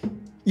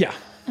 Yeah,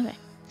 Okay.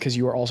 because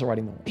you are also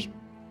riding the horse.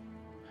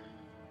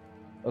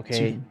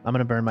 Okay, I'm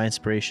gonna burn my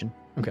inspiration.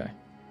 Okay.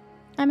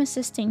 I'm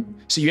assisting.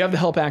 So you have the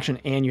help action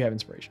and you have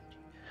inspiration.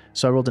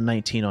 So I rolled a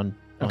 19 on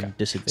Okay.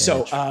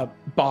 disadvantage. So,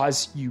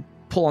 Boz, you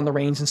pull on the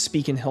reins and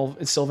speak in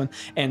Sylvan,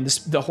 and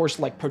the horse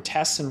like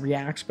protests and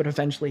reacts, but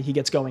eventually he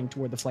gets going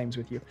toward the flames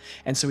with you,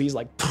 and so he's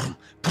like boom,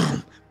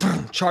 boom,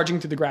 boom, charging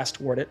through the grass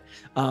toward it.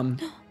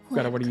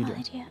 Greta, what are you Cool doing?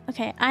 idea.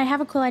 Okay, I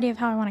have a cool idea of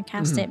how I want to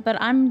cast Mm-hmm. it,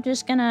 but I'm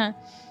just gonna,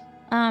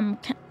 I'm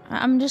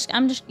just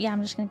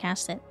gonna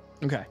cast it.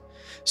 Okay.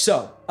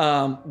 So,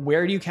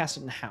 where do you cast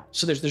it and how?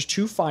 So there's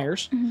two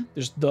fires. Mm-hmm.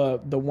 There's the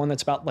one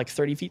that's about like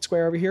 30 feet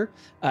square over here.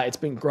 It's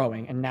been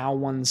growing, and now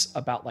one's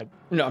about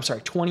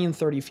 20 and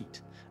 30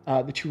 feet.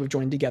 The two have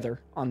joined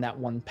together on that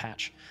one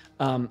patch.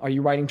 Are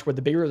you riding toward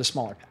the bigger or the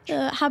smaller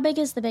patch? How big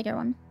is the bigger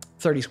one?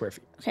 30 square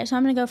feet. Okay, so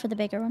I'm gonna go for the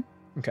bigger one.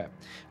 Okay.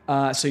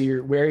 So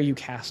where are you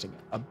casting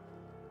it?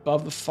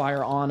 Above the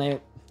fire, on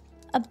it?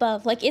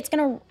 Above, like it's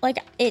gonna, like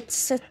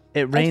it's a,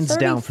 it rains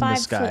down from the 35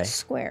 sky. foot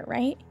square,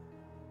 right?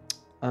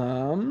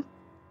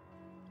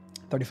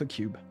 30-foot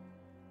cube.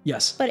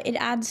 Yes. But it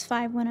adds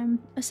 5 when I'm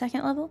a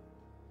second level.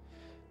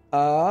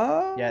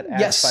 Yeah, it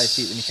adds yes. 5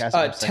 feet when you cast it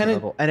at 10 second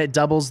level, and it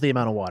doubles the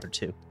amount of water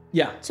too.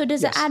 Yeah. So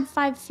does Yes. it add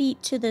 5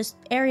 feet to this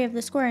area of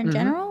the square in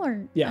general,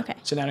 or Yeah. Okay.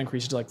 So now it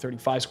increases to like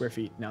 35 square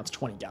feet. Now it's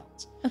 20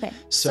 gallons. Okay.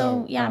 So,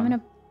 So yeah, I'm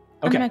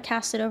okay. gonna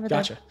cast it over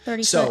Gotcha. the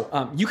 30 So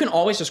foot. you can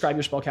always describe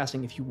your spell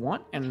casting if you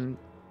want, and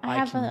I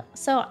have can, a.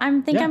 So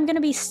I'm Yeah. I'm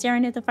gonna be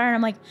staring at the fire.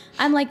 And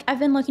I'm like I've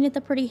been looking at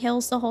the pretty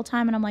hills the whole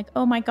time, and I'm like,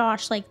 oh my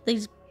gosh, like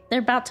they're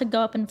about to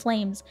go up in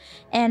flames,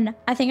 and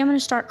I think I'm gonna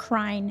start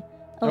crying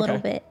a little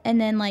Okay. bit,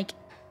 and then like,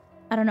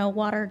 I don't know,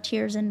 water,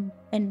 tears, and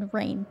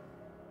rain.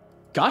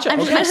 Gotcha. I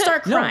Okay.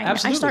 start No, crying. I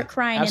absolutely. start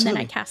crying,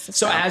 Absolutely. and then I cast the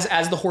So spell.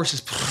 as the horse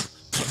is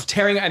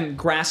tearing, and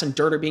grass and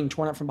dirt are being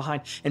torn up from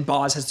behind, and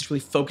Boz has this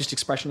really focused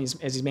expression as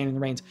he's manning the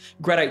reins.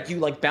 Greta, you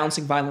like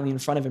bouncing violently in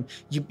front of him.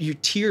 Your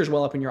tears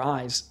well up in your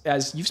eyes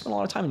as you've spent a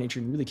lot of time in nature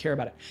and you really care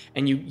about it.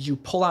 And you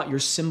pull out your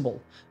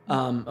symbol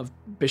of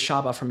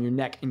Bishaba from your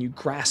neck and you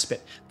grasp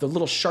it. The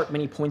little sharp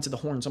many points of the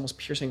horns almost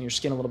piercing your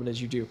skin a little bit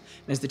as you do.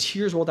 And as the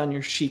tears roll down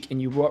your cheek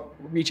and you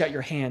reach out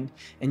your hand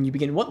and you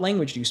begin, what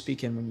language do you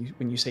speak in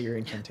when you say your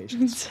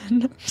incantations?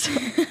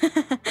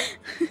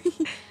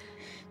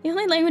 The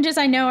only languages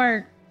I know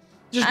are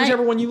Just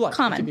whichever one you like.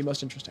 common. It can be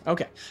most interesting.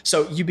 Okay.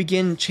 So you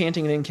begin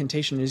chanting an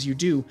incantation as you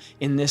do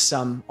in this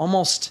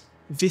almost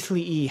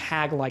Vithli-y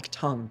hag-like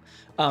tongue.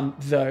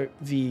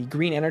 The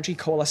green energy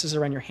coalesces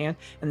around your hand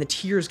and the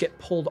tears get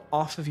pulled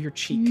off of your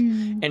cheek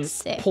and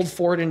sick. pulled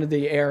forward into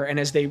the air. And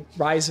as they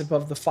rise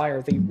above the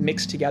fire, they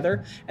mix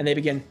together and they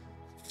begin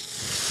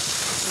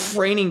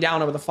raining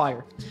down over the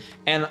fire.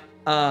 And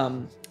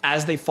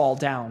as they fall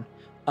down,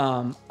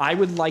 I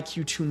would like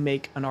you to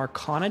make an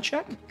Arcana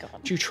check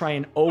to try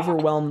and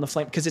overwhelm the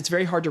flame, because it's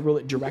very hard to rule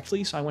it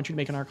directly. So I want you to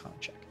make an Arcana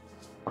check.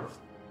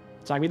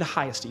 It's not gonna be the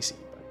highest DC,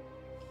 but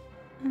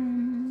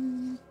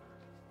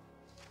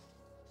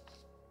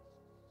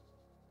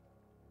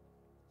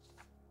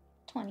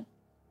 20.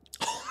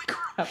 holy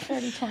crap.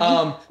 30,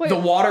 20. The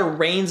water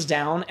rains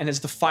down, and as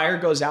the fire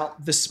goes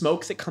out, the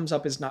smoke that comes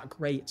up is not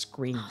gray; it's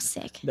green Oh,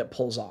 sick. that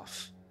pulls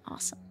off.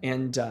 Awesome.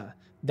 And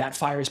that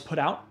fire is put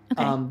out.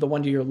 Okay. The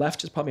one to your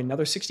left is probably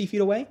another 60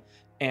 feet away,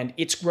 and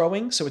it's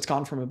growing, so it's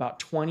gone from about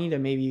 20 to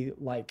maybe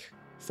like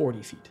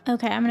 40 feet.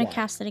 Okay, I'm gonna Wow.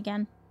 cast it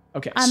again.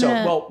 Okay, I'm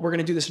gonna- well, we're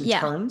gonna do this in Yeah,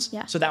 turns.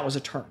 yeah. So that was a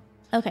turn.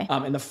 Okay.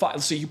 And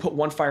so you put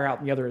one fire out,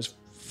 and the other is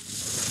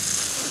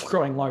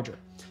growing larger.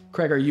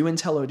 Craig, are you and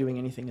Tello doing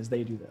anything as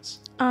they do this?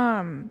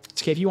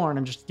 It's okay if you aren't.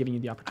 I'm just giving you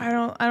the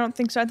opportunity. I don't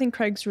think so. I think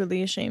Craig's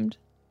really ashamed.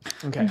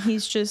 Okay. And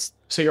he's just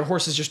So your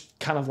horse is just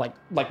kind of like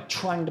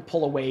trying to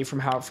pull away from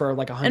for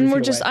like 100 and feet we're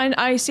just away.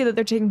 I see that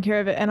they're taking care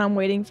of it and I'm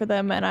waiting for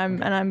them and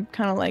I'm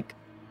kind of like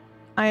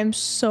I am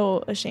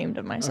so ashamed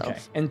of myself. Okay.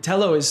 And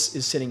Tello is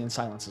sitting in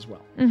silence as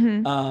well.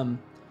 Mm-hmm.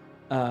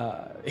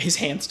 His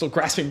hand still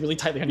grasping really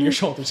tightly onto your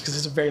shoulders because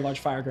there's a very large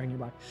fire going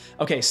nearby.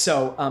 Okay,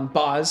 so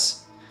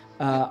Boz,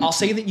 I'll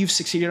say that you've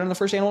succeeded on the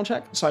first animal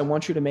check, so I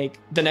want you to make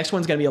the next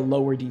one's going to be a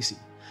lower DC.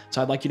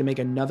 So I'd like you to make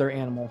another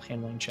animal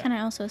handling check. Can I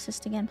also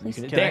assist again, please?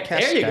 can- Can I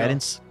cast there you go.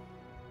 guidance?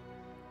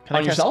 Can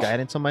On I cast yourself?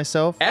 guidance on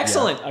myself?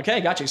 Excellent.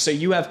 Okay, got you. So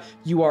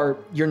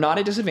you're not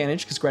at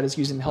disadvantage because Greta's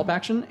using the help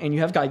action, and you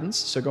have guidance.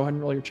 So go ahead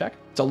and roll your check.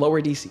 It's a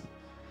lower DC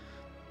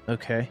Yeah.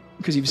 Okay.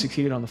 because you've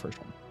succeeded on the first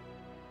one.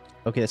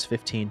 Okay, that's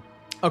 15.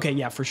 Okay,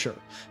 yeah, for sure.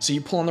 So you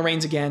pull on the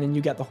reins again, and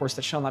you get the horse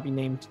that shall not be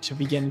named to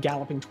begin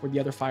galloping toward the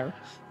other fire.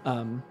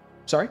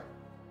 Sorry?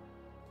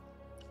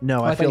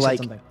 No, Oh, I thought you feel said like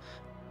something.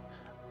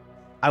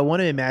 I want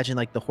to imagine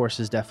like the horse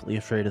is definitely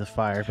afraid of the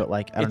fire, but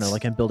like I don't know, It's-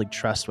 like I'm building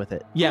trust with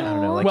it. Yeah. I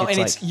don't know. Like well, it's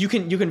and like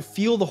it's you can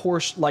feel the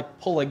horse like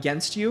pull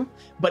against you,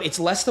 but it's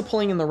less the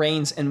pulling in the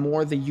reins and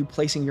more the you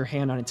placing your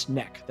hand on its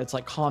neck that's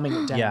like calming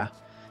it down. Yeah.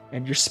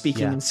 And you're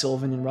speaking Yeah. in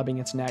Sylvan and rubbing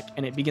its neck,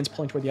 and it begins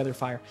pulling toward the other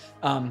fire.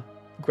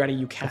 Greta,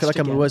 you I cast feel like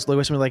I'm again.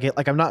 whispering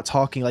like I'm not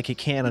talking, like it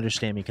can't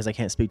understand me because I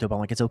can't speak to it. But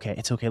I'm like, it's okay.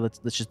 Let's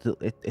just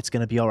it's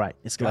gonna be all right.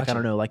 It's like I Gotcha.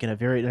 don't know, like in a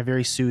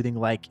very soothing,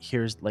 like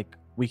here's like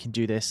we can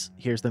do this.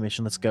 Here's the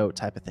mission. Let's go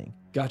type of thing.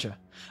 Gotcha.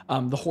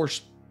 The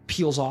horse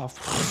peels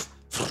off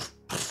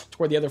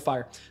toward the other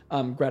fire.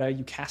 Greta,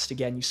 you cast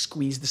again. You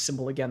squeeze the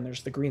symbol again.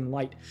 There's the green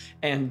light,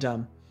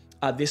 and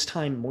this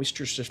time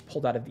moisture's just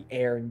pulled out of the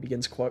air and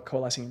begins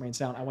coalescing and rains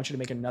down. I want you to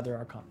make another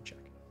Arcana check.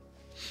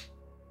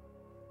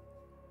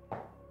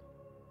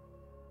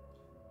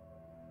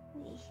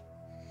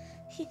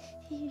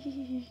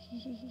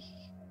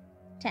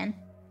 Ten.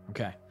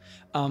 Okay.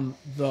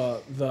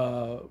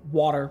 The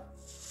water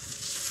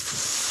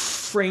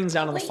rains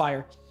down on the Wait,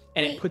 fire,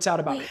 and it puts out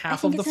about Wait, half I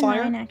think of the it's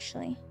fire. A 9,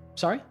 actually.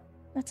 Sorry.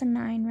 That's a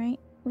 9, right?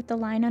 With the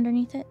line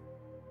underneath it.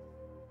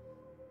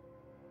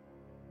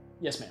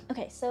 Yes, ma'am.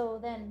 Okay, so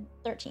then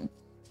 13.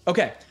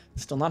 Okay,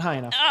 still not high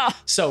enough.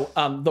 So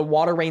the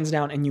water rains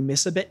down, and you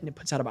miss a bit, and it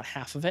puts out about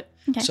half of it.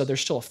 Okay. So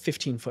there's still a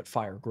 15-foot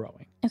fire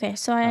growing. Okay,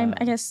 so I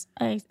guess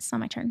it's not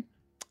my turn.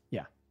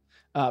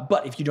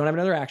 But if you don't have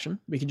another action,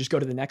 we can just go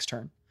to the next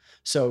turn.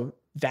 So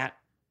that,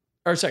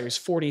 or sorry, it was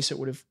 40, so it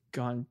would have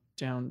gone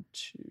down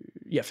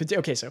to 50.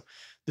 Okay, so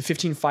the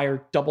 15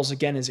 fire doubles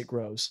again as it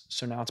grows.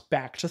 So now it's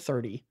back to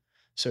 30.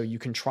 So you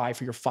can try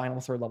for your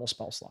final third level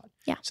spell slot.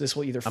 Yeah. So this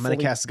will either I'm gonna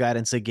cast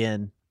guidance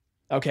again.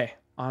 Okay,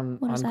 on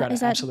What is that? Greta, Is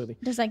that- absolutely.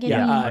 Does that give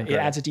Yeah, me? on it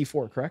Greta. adds a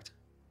D4, correct?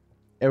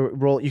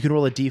 You can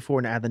roll a d4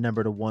 and add the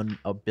number to one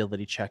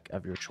ability check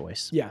of your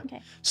choice. Yeah.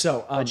 Okay.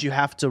 So But you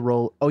have to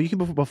roll. Oh, you can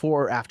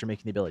before or after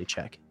making the ability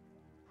check.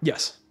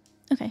 yes.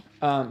 Okay.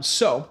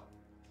 So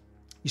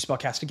you spell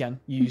cast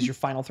again. You Mm-hmm. use your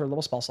final third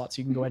level spell slot, so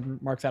you can go ahead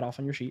and mark that off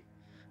on your sheet.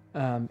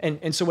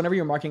 And so whenever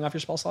you're marking off your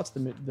spell slots, the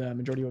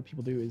majority of what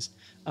people do is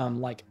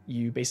like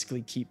you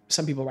basically keep.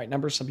 Some people write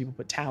numbers, some people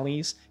put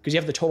tallies because you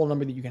have the total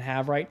number that you can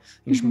have, right?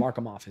 You just mark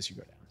them off as you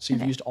go down. So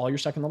you've Okay. used all your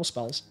second level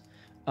spells.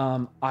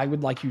 I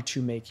would like you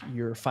to make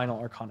your final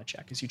Arcana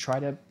check as you try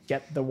to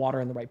get the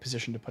water in the right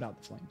position to put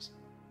out the flames.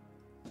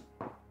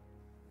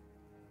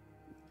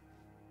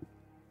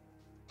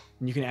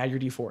 And you can add your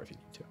D4 if you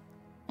need to.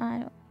 I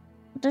don't.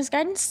 Does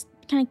guidance?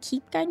 Can I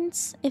keep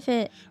guidance if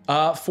it?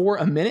 For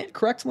a minute,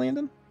 correct,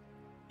 Landon?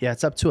 Yeah,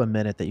 it's up to a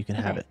minute that you can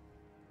have Okay. it.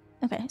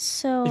 Okay,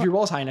 so If your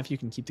roll is high enough, you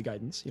can keep the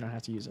guidance. You don't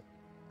have to use it.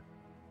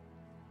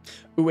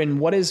 Ooh, and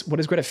what does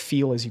Greta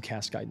feel as you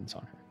cast guidance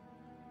on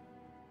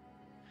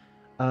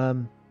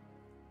her?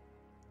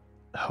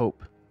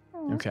 Hope.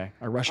 Okay,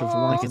 a rush of Oh.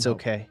 warmth. Like it's and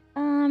hope. okay.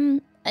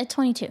 at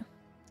 22.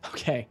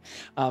 Okay,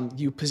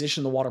 you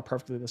position the water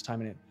perfectly this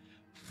time, and it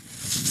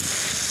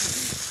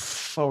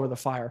over the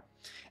fire.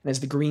 And as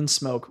the green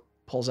smoke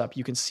pulls up,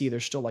 you can see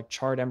there's still like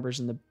charred embers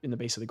in the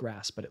base of the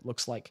grass, but it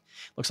looks like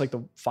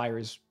the fire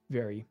is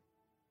very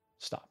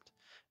stopped,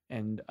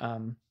 and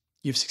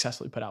you've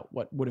successfully put out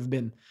what would have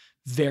been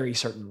very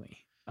certainly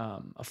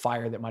a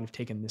fire that might have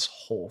taken this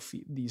whole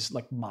these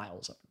like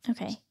miles of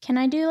Okay, can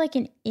I do like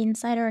an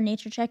insight or a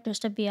nature check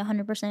just to be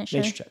 100%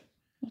 sure? nature check.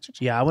 Nature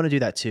check. Yeah, I want to do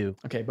that too.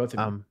 Okay, both of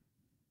you.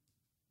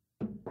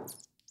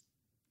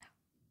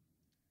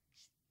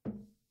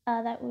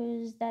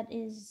 That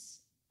is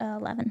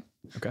 11.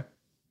 Okay,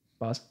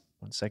 Boz.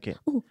 1 second.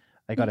 Ooh.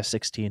 I got a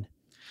 16.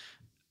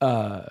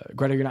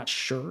 Greta, you're not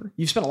sure.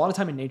 You've spent a lot of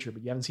time in nature,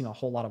 but you haven't seen a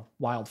whole lot of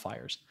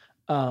wildfires.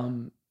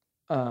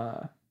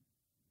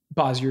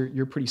 Boz,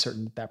 you're pretty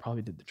certain that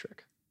probably did the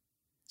trick.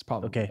 It's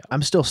probably Okay,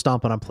 I'm still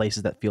stomping on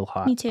places that feel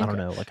hot. Me too. I don't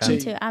know. Like So Me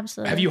I'm, too,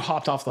 absolutely. Have you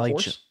hopped off the Like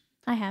horse?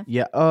 I have.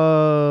 yeah.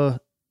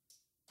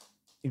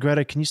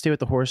 Greta, can you stay with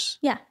the horse?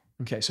 Yeah.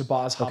 Okay, so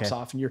Boz hops Okay.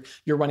 off, and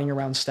you're running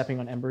around, stepping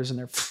on embers, and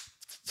they're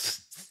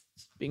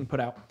being put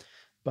out.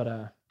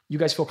 But you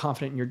guys feel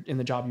confident in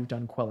the job you've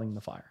done quelling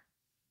the fire.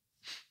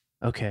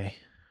 Okay.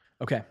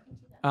 Okay,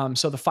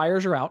 so the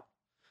fires are out.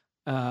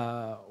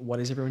 What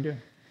is everyone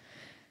doing?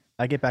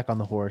 I get back on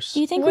the horse.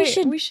 Do you think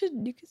Wait, we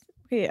should? You could.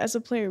 Okay, as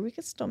a player, we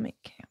could still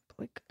make camp.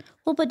 Like,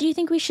 Well, but do you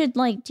think we should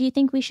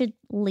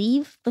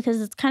leave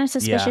because it's kind of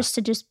suspicious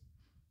to just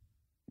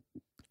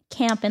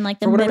camp in like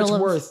the For whatever middle it's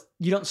of worth,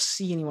 you don't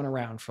see anyone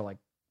around for like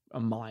a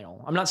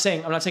mile. I'm not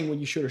saying what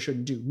you should or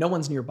shouldn't do. No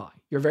one's nearby.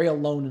 You're very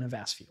alone in a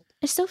vast field.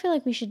 I still feel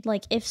like we should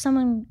like if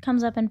someone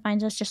comes up and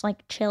finds us just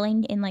like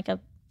chilling in like a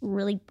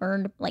really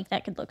burned like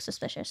that could look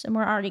suspicious and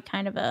we're already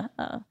kind of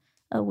a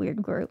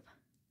weird group.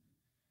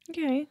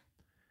 okay.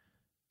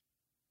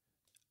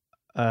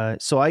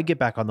 So I get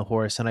back on the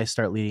horse and I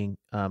start leading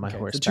my Okay,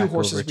 horse the two back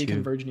horses over to.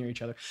 reconverge near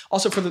each other.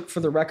 Also, for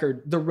the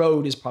record, the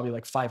road is probably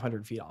like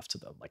 500 feet off to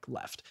the like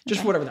left, just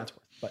Okay. for whatever that's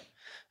worth. But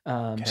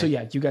so Okay.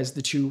 yeah, you guys,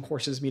 the two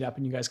horses meet up,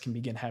 and you guys can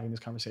begin having these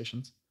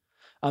conversations.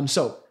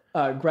 So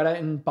Greta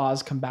and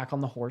Boz come back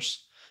on the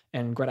horse,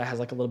 and Greta has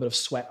like a little bit of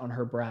sweat on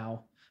her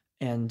brow,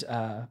 and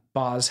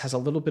Boz has a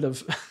little bit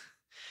of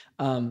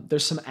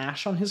there's some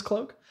ash on his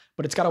cloak,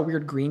 but it's got a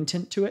weird green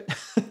tint to it.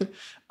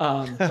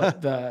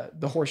 But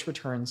the horse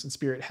returns, and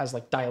Spirit has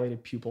like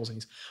dilated pupils, and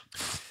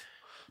he's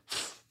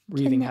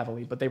breathing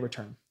heavily, but they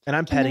return. And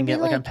I'm Can there petting be, it,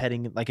 like I'm like-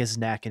 petting like his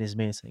neck and his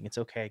mane, saying, "It's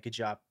okay, good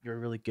job, you're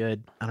really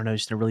good." I don't know,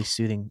 just in a really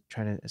soothing,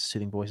 trying to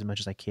soothing voice as much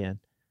as I can.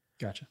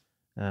 Gotcha.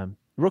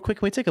 Real quick,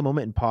 can we take a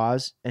moment and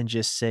pause and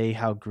just say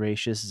how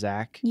gracious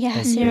Zach Yeah,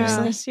 has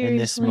seriously. been in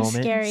this seriously.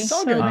 moment? Scary. So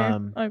So good.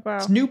 good. Like wow.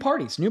 It's new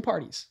parties.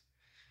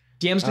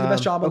 DMs do the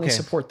best job when they okay.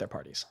 support their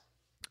parties.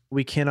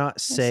 We cannot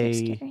That's so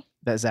say scary.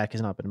 that Zach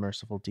has not been a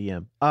merciful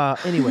DM.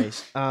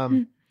 Anyways,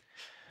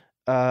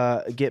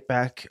 get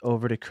back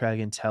over to Craig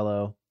and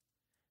Tello,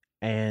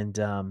 and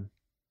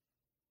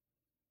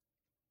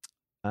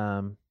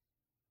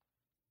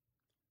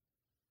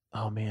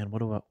oh man, what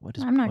do I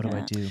do? I'm not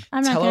going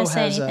to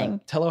say anything.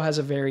 Tello has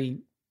a very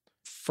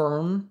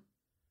firm,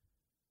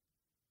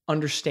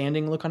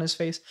 understanding look on his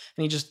face,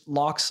 and he just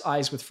locks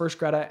eyes with first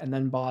Greta and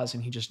then Boz,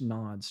 and he just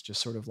nods,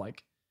 just sort of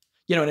like,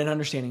 in an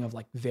understanding of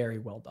like very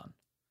well done.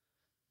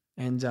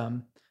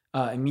 And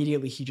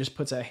immediately he just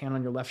puts a hand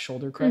on your left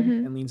shoulder, Craig,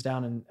 Mhm. and leans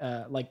down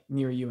and like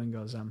near you and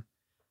goes,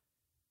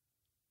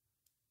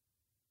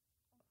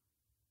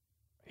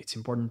 "It's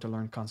important to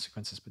learn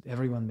consequences, but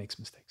everyone makes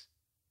mistakes."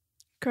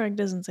 Craig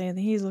doesn't say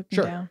anything. He's looking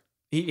Sure. down.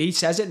 He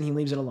says it and he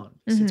leaves it alone.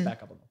 He sits Mhm.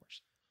 back up on the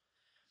horse.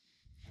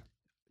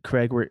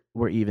 Craig,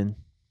 we're even.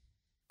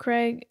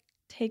 Craig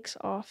takes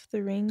off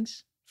the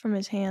rings from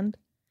his hand.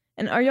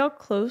 And are y'all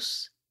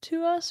close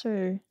to us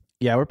or?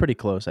 Yeah, we're pretty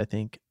close. I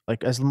think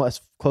like as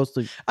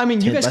closely. I mean,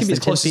 you 10 guys can less be as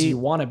than 10 close as feet? you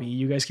want to be.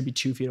 You guys can be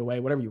 2 feet away,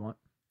 whatever you want.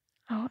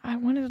 Oh, I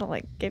wanted to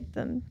like get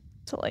them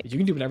to like. You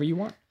can do whatever you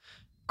want.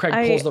 Craig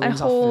pulls the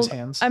rings off of his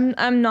hands. I'm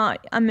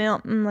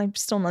like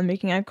still not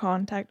making eye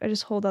contact. I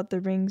just hold out the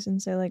rings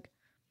and say like,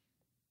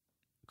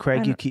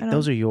 Craig, you keep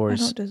those are I yours.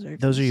 don't deserve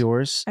Those are these.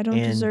 yours. I don't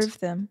and deserve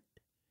them.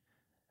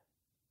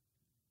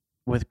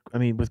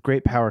 with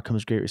great power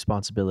comes great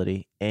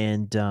responsibility,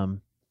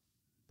 and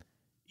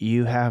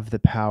you have the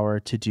power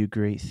to do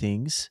great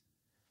things,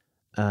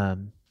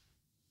 and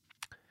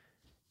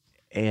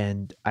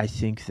I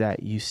think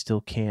that you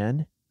still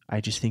can.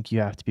 I just think you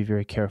have to be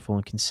very careful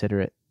and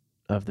considerate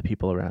of the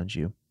people around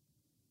you,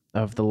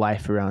 of the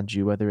life around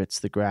you, whether it's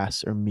the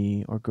grass or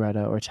me or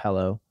Greta or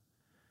Tello,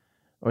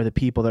 or the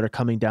people that are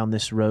coming down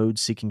this road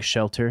seeking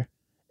shelter.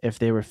 If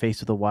they were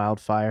faced with a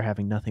wildfire,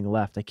 having nothing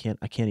left, I can't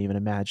even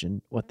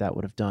imagine what that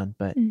would have done.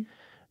 But Mm.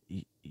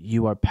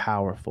 You are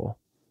powerful,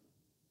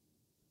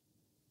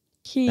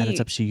 and it's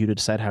up to you to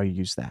decide how you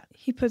use that.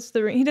 He puts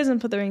the ring. He doesn't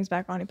put the rings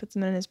back on. He puts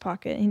them in his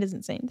pocket. And he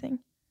doesn't say anything.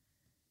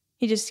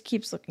 He just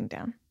keeps looking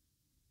down.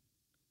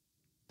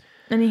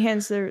 And he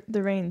hands the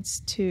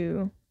reins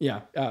to.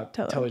 Yeah,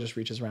 Tello. Tello just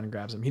reaches around and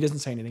grabs him. He doesn't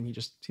say anything. He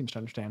just seems to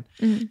understand.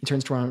 Mhm. He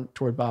turns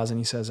toward Boz and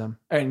he says, and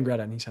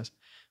Greta, and he says,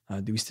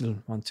 "Do we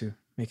still want to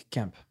make a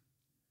camp?"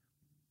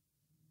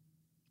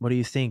 What do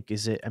you think?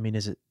 Is it?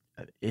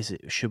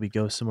 Should we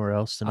go somewhere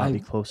else to not be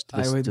close to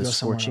I this, would this go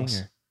somewhere scorching?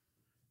 else.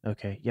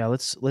 Okay, yeah.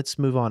 Let's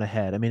move on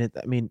ahead.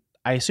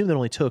 I assume that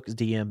only took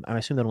DM. I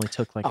assume that only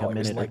took like Oh, a it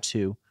was minute or like-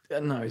 two.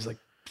 No, he's like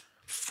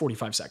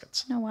 45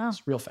 seconds. Oh, wow.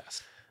 It's real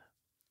fast.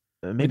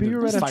 Maybe the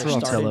you're right fire after all,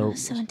 started. Tello.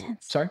 So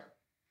intense. Sorry?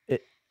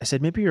 I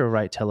said maybe you're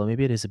right, Tello.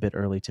 Maybe it is a bit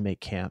early to make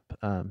camp.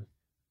 I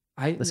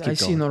Let's keep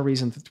see going. no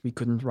reason that we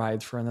couldn't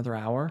ride for another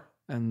hour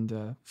and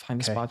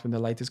find a Okay. spot when the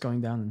light is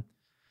going down.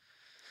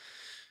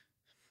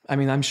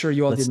 I'm sure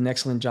you all Let's- did an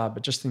excellent job,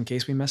 but just in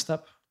case we messed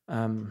up,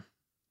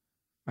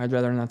 I'd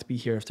rather not be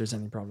here if there's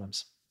any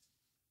problems.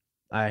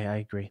 I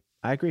agree.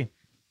 I agree.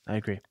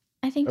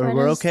 I think We're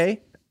Greta's,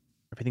 okay.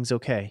 Everything's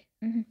okay.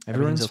 Mhm.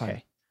 Everyone's Everything's fine.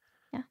 okay.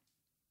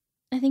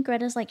 I think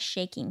Greta's like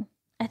shaking.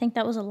 I think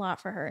that was a lot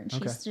for her, and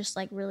she's Okay. just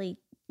like really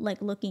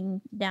like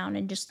looking down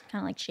and just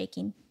kind of like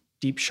shaking.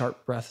 Deep,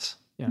 sharp breaths.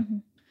 Yeah.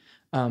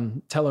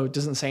 Mhm. Tello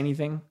doesn't say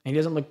anything. And he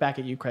doesn't look back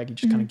at you, Craig. He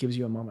just kind of gives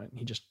you a moment. And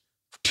he just,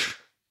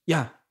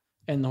 yeah.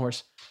 And the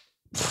horse.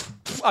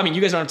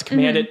 You guys don't have to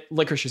command it.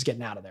 Licorice is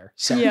getting out of there.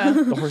 So Yeah.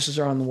 the horses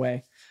are on the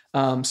way.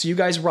 So you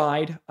guys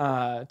ride.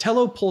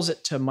 Tello pulls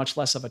it to much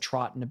less of a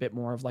trot and a bit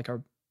more of like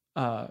a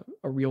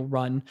real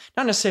run.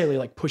 Not necessarily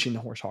like pushing the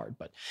horse hard,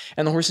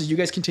 and the horses, you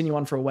guys continue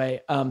on for a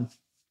way.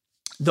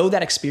 Though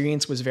that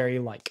experience was very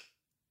like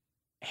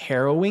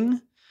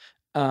harrowing,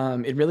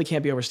 it really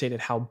can't be overstated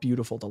how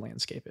beautiful the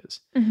landscape is.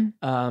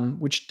 Mhm.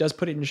 Which does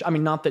put it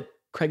in, not that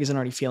Craig isn't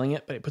already feeling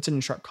it, but it puts it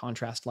in sharp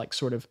contrast, like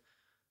sort of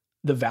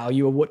the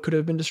value of what could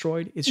have been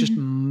destroyed. It's just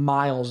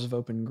miles of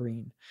open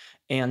green.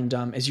 And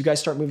as you guys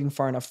start moving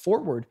far enough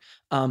forward,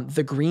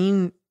 the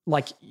green,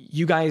 like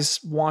you guys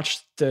watch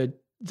the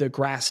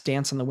grass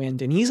dance in the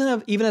wind, and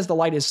even as the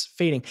light is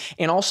fading.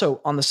 And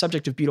also on the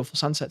subject of beautiful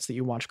sunsets that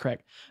you watch,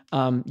 Craig,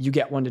 you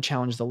get one to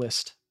challenge the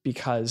list,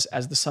 because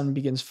as the sun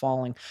begins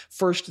falling,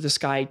 first the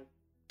sky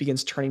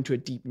begins turning to a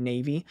deep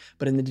navy,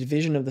 but in the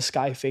division of the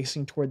sky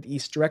facing toward the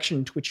east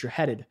direction to which you're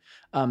headed,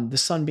 the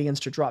sun begins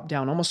to drop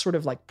down, almost sort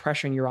of like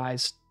pressuring your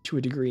eyes to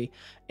a degree,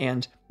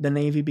 and the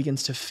navy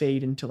begins to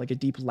fade into like a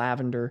deep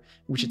lavender,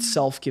 which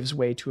itself gives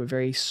way to a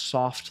very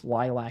soft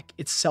lilac,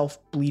 itself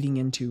bleeding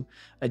into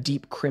a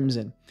deep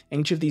crimson.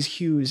 And each of these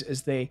hues,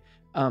 as they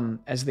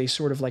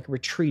sort of like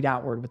retreat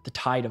outward with the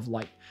tide of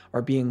light,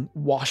 are being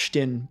washed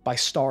in by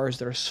stars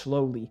that are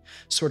slowly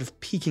sort of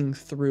peeking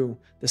through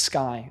the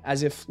sky,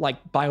 as if like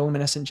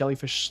bioluminescent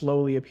jellyfish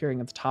slowly appearing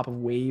at the top of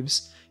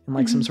waves in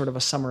like some sort of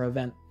a summer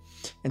event.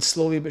 And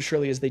slowly but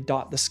surely, as they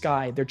dot the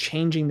sky, they're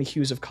changing the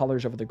hues of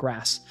colors over the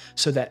grass,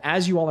 so that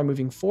as you all are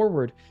moving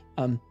forward,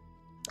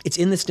 it's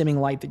in this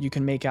dimming light that you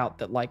can make out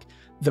that like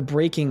the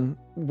breaking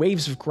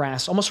waves of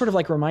grass, almost sort of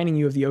like reminding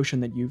you of the ocean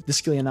that the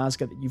Scylla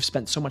Nazca that you've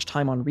spent so much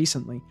time on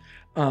recently.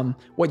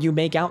 What you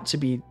make out to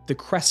be the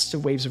crests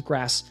of waves of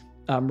grass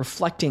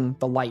reflecting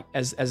the light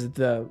as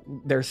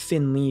their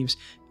thin leaves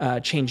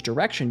change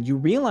direction, you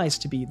realize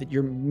to be that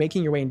you're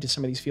making your way into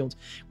some of these fields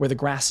where the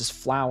grass is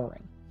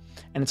flowering.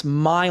 And it's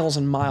miles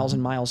and miles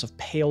and miles of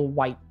pale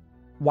white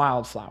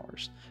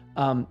wildflowers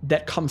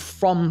that come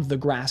from the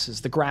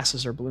grasses. The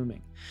grasses are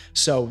blooming.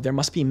 So there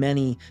must be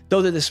many,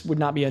 though that this would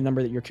not be a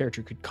number that your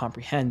character could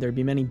comprehend, there'd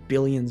be many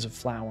billions of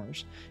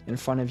flowers in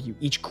front of you,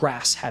 each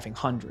grass having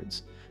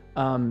hundreds.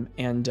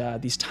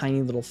 These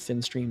tiny little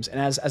thin streams. And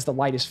as the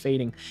light is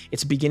fading,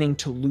 it's beginning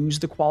to lose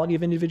the quality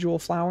of individual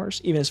flowers,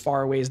 even as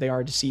far away as they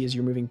are to see as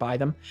you're moving by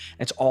them.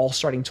 And it's all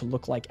starting to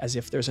look like as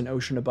if there's an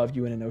ocean above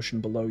you and an ocean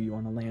below you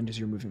on the land as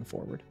you're moving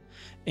forward.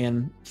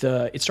 And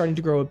it's starting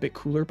to grow a bit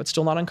cooler, but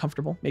still not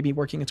uncomfortable, maybe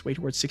working its way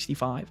towards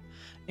 65.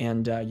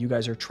 And you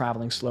guys are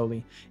traveling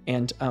slowly.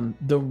 And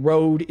the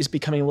road is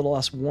becoming a little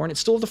less worn. It's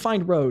still a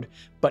defined road,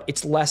 but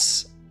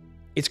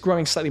it's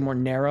growing slightly more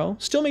narrow,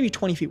 still maybe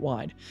 20 feet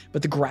wide,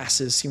 but the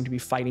grasses seem to be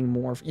fighting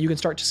more. You can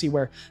start to see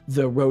where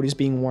the road is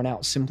being worn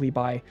out simply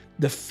by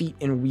the feet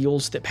and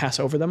wheels that pass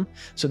over them.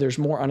 So there's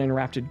more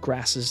uninterrupted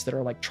grasses that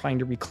are like trying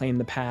to reclaim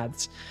the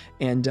paths.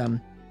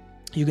 And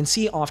you can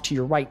see off to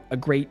your right,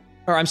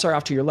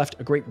 off to your left,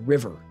 a great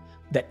river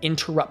that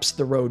interrupts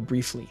the road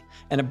briefly,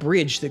 and a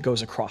bridge that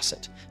goes across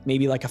it,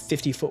 maybe like a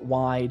 50-foot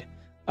wide,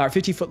 or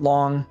 50-foot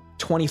long,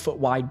 20-foot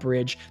wide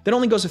bridge that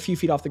only goes a few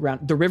feet off the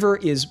ground. The river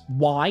is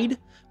wide,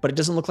 but it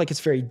doesn't look like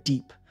it's very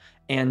deep.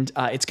 And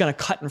it's going to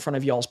cut in front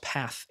of y'all's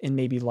path in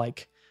maybe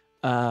like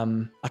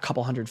a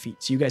couple hundred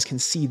feet. So you guys can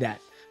see that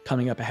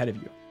coming up ahead of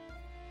you.